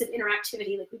interesting bits of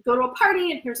interactivity. Like we go to a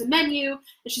party and here's a menu,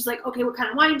 and she's like, okay, what kind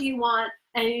of wine do you want?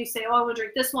 And you say, oh, I want to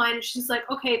drink this wine. And she's like,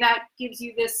 okay, that gives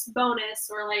you this bonus.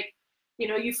 Or like,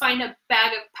 you find a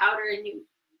bag of powder and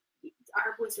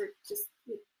our wizard just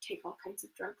would take all kinds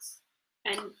of drugs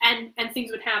and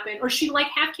things would happen. Or she'd like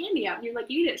have candy out and you're like,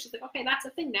 eat it. She's like, okay, that's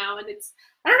a thing now. And it's,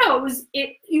 I don't know,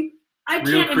 I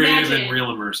real can't creative imagine. And real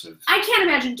immersive. I can't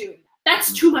imagine doing that.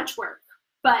 That's too much work.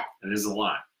 But it is a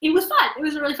lot. It was fun. It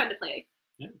was really fun to play.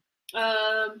 Yeah.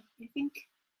 I think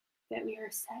that we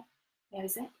are set. That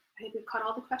is it. I think we've caught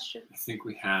all the questions. I think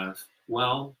we have.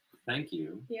 Well, thank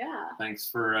you. Yeah. Thanks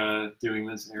for doing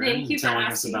this, Erin. Thank you for telling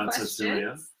us asking about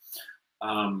questions.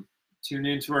 Tsetseliya. Tune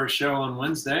in to our show on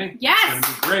Wednesday. Yes. It's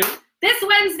going to be great.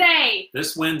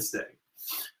 This Wednesday.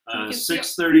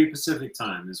 6:30 Pacific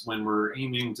time is when we're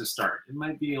aiming to start. It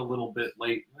might be a little bit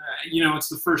late. It's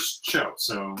the first show,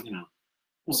 so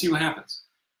we'll see what happens.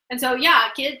 And so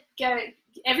get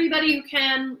everybody who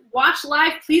can watch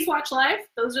live, please watch live.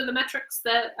 Those are the metrics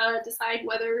that decide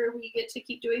whether we get to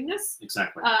keep doing this.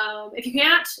 Exactly. If you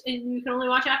can't and you can only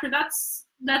watch after, that's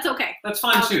okay. That's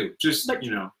fine too. Just but,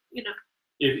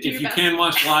 if you can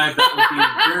watch live, that would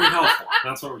be very helpful.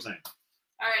 That's what we're saying.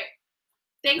 All right.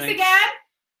 Thanks again.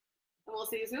 And we'll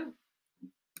see you soon.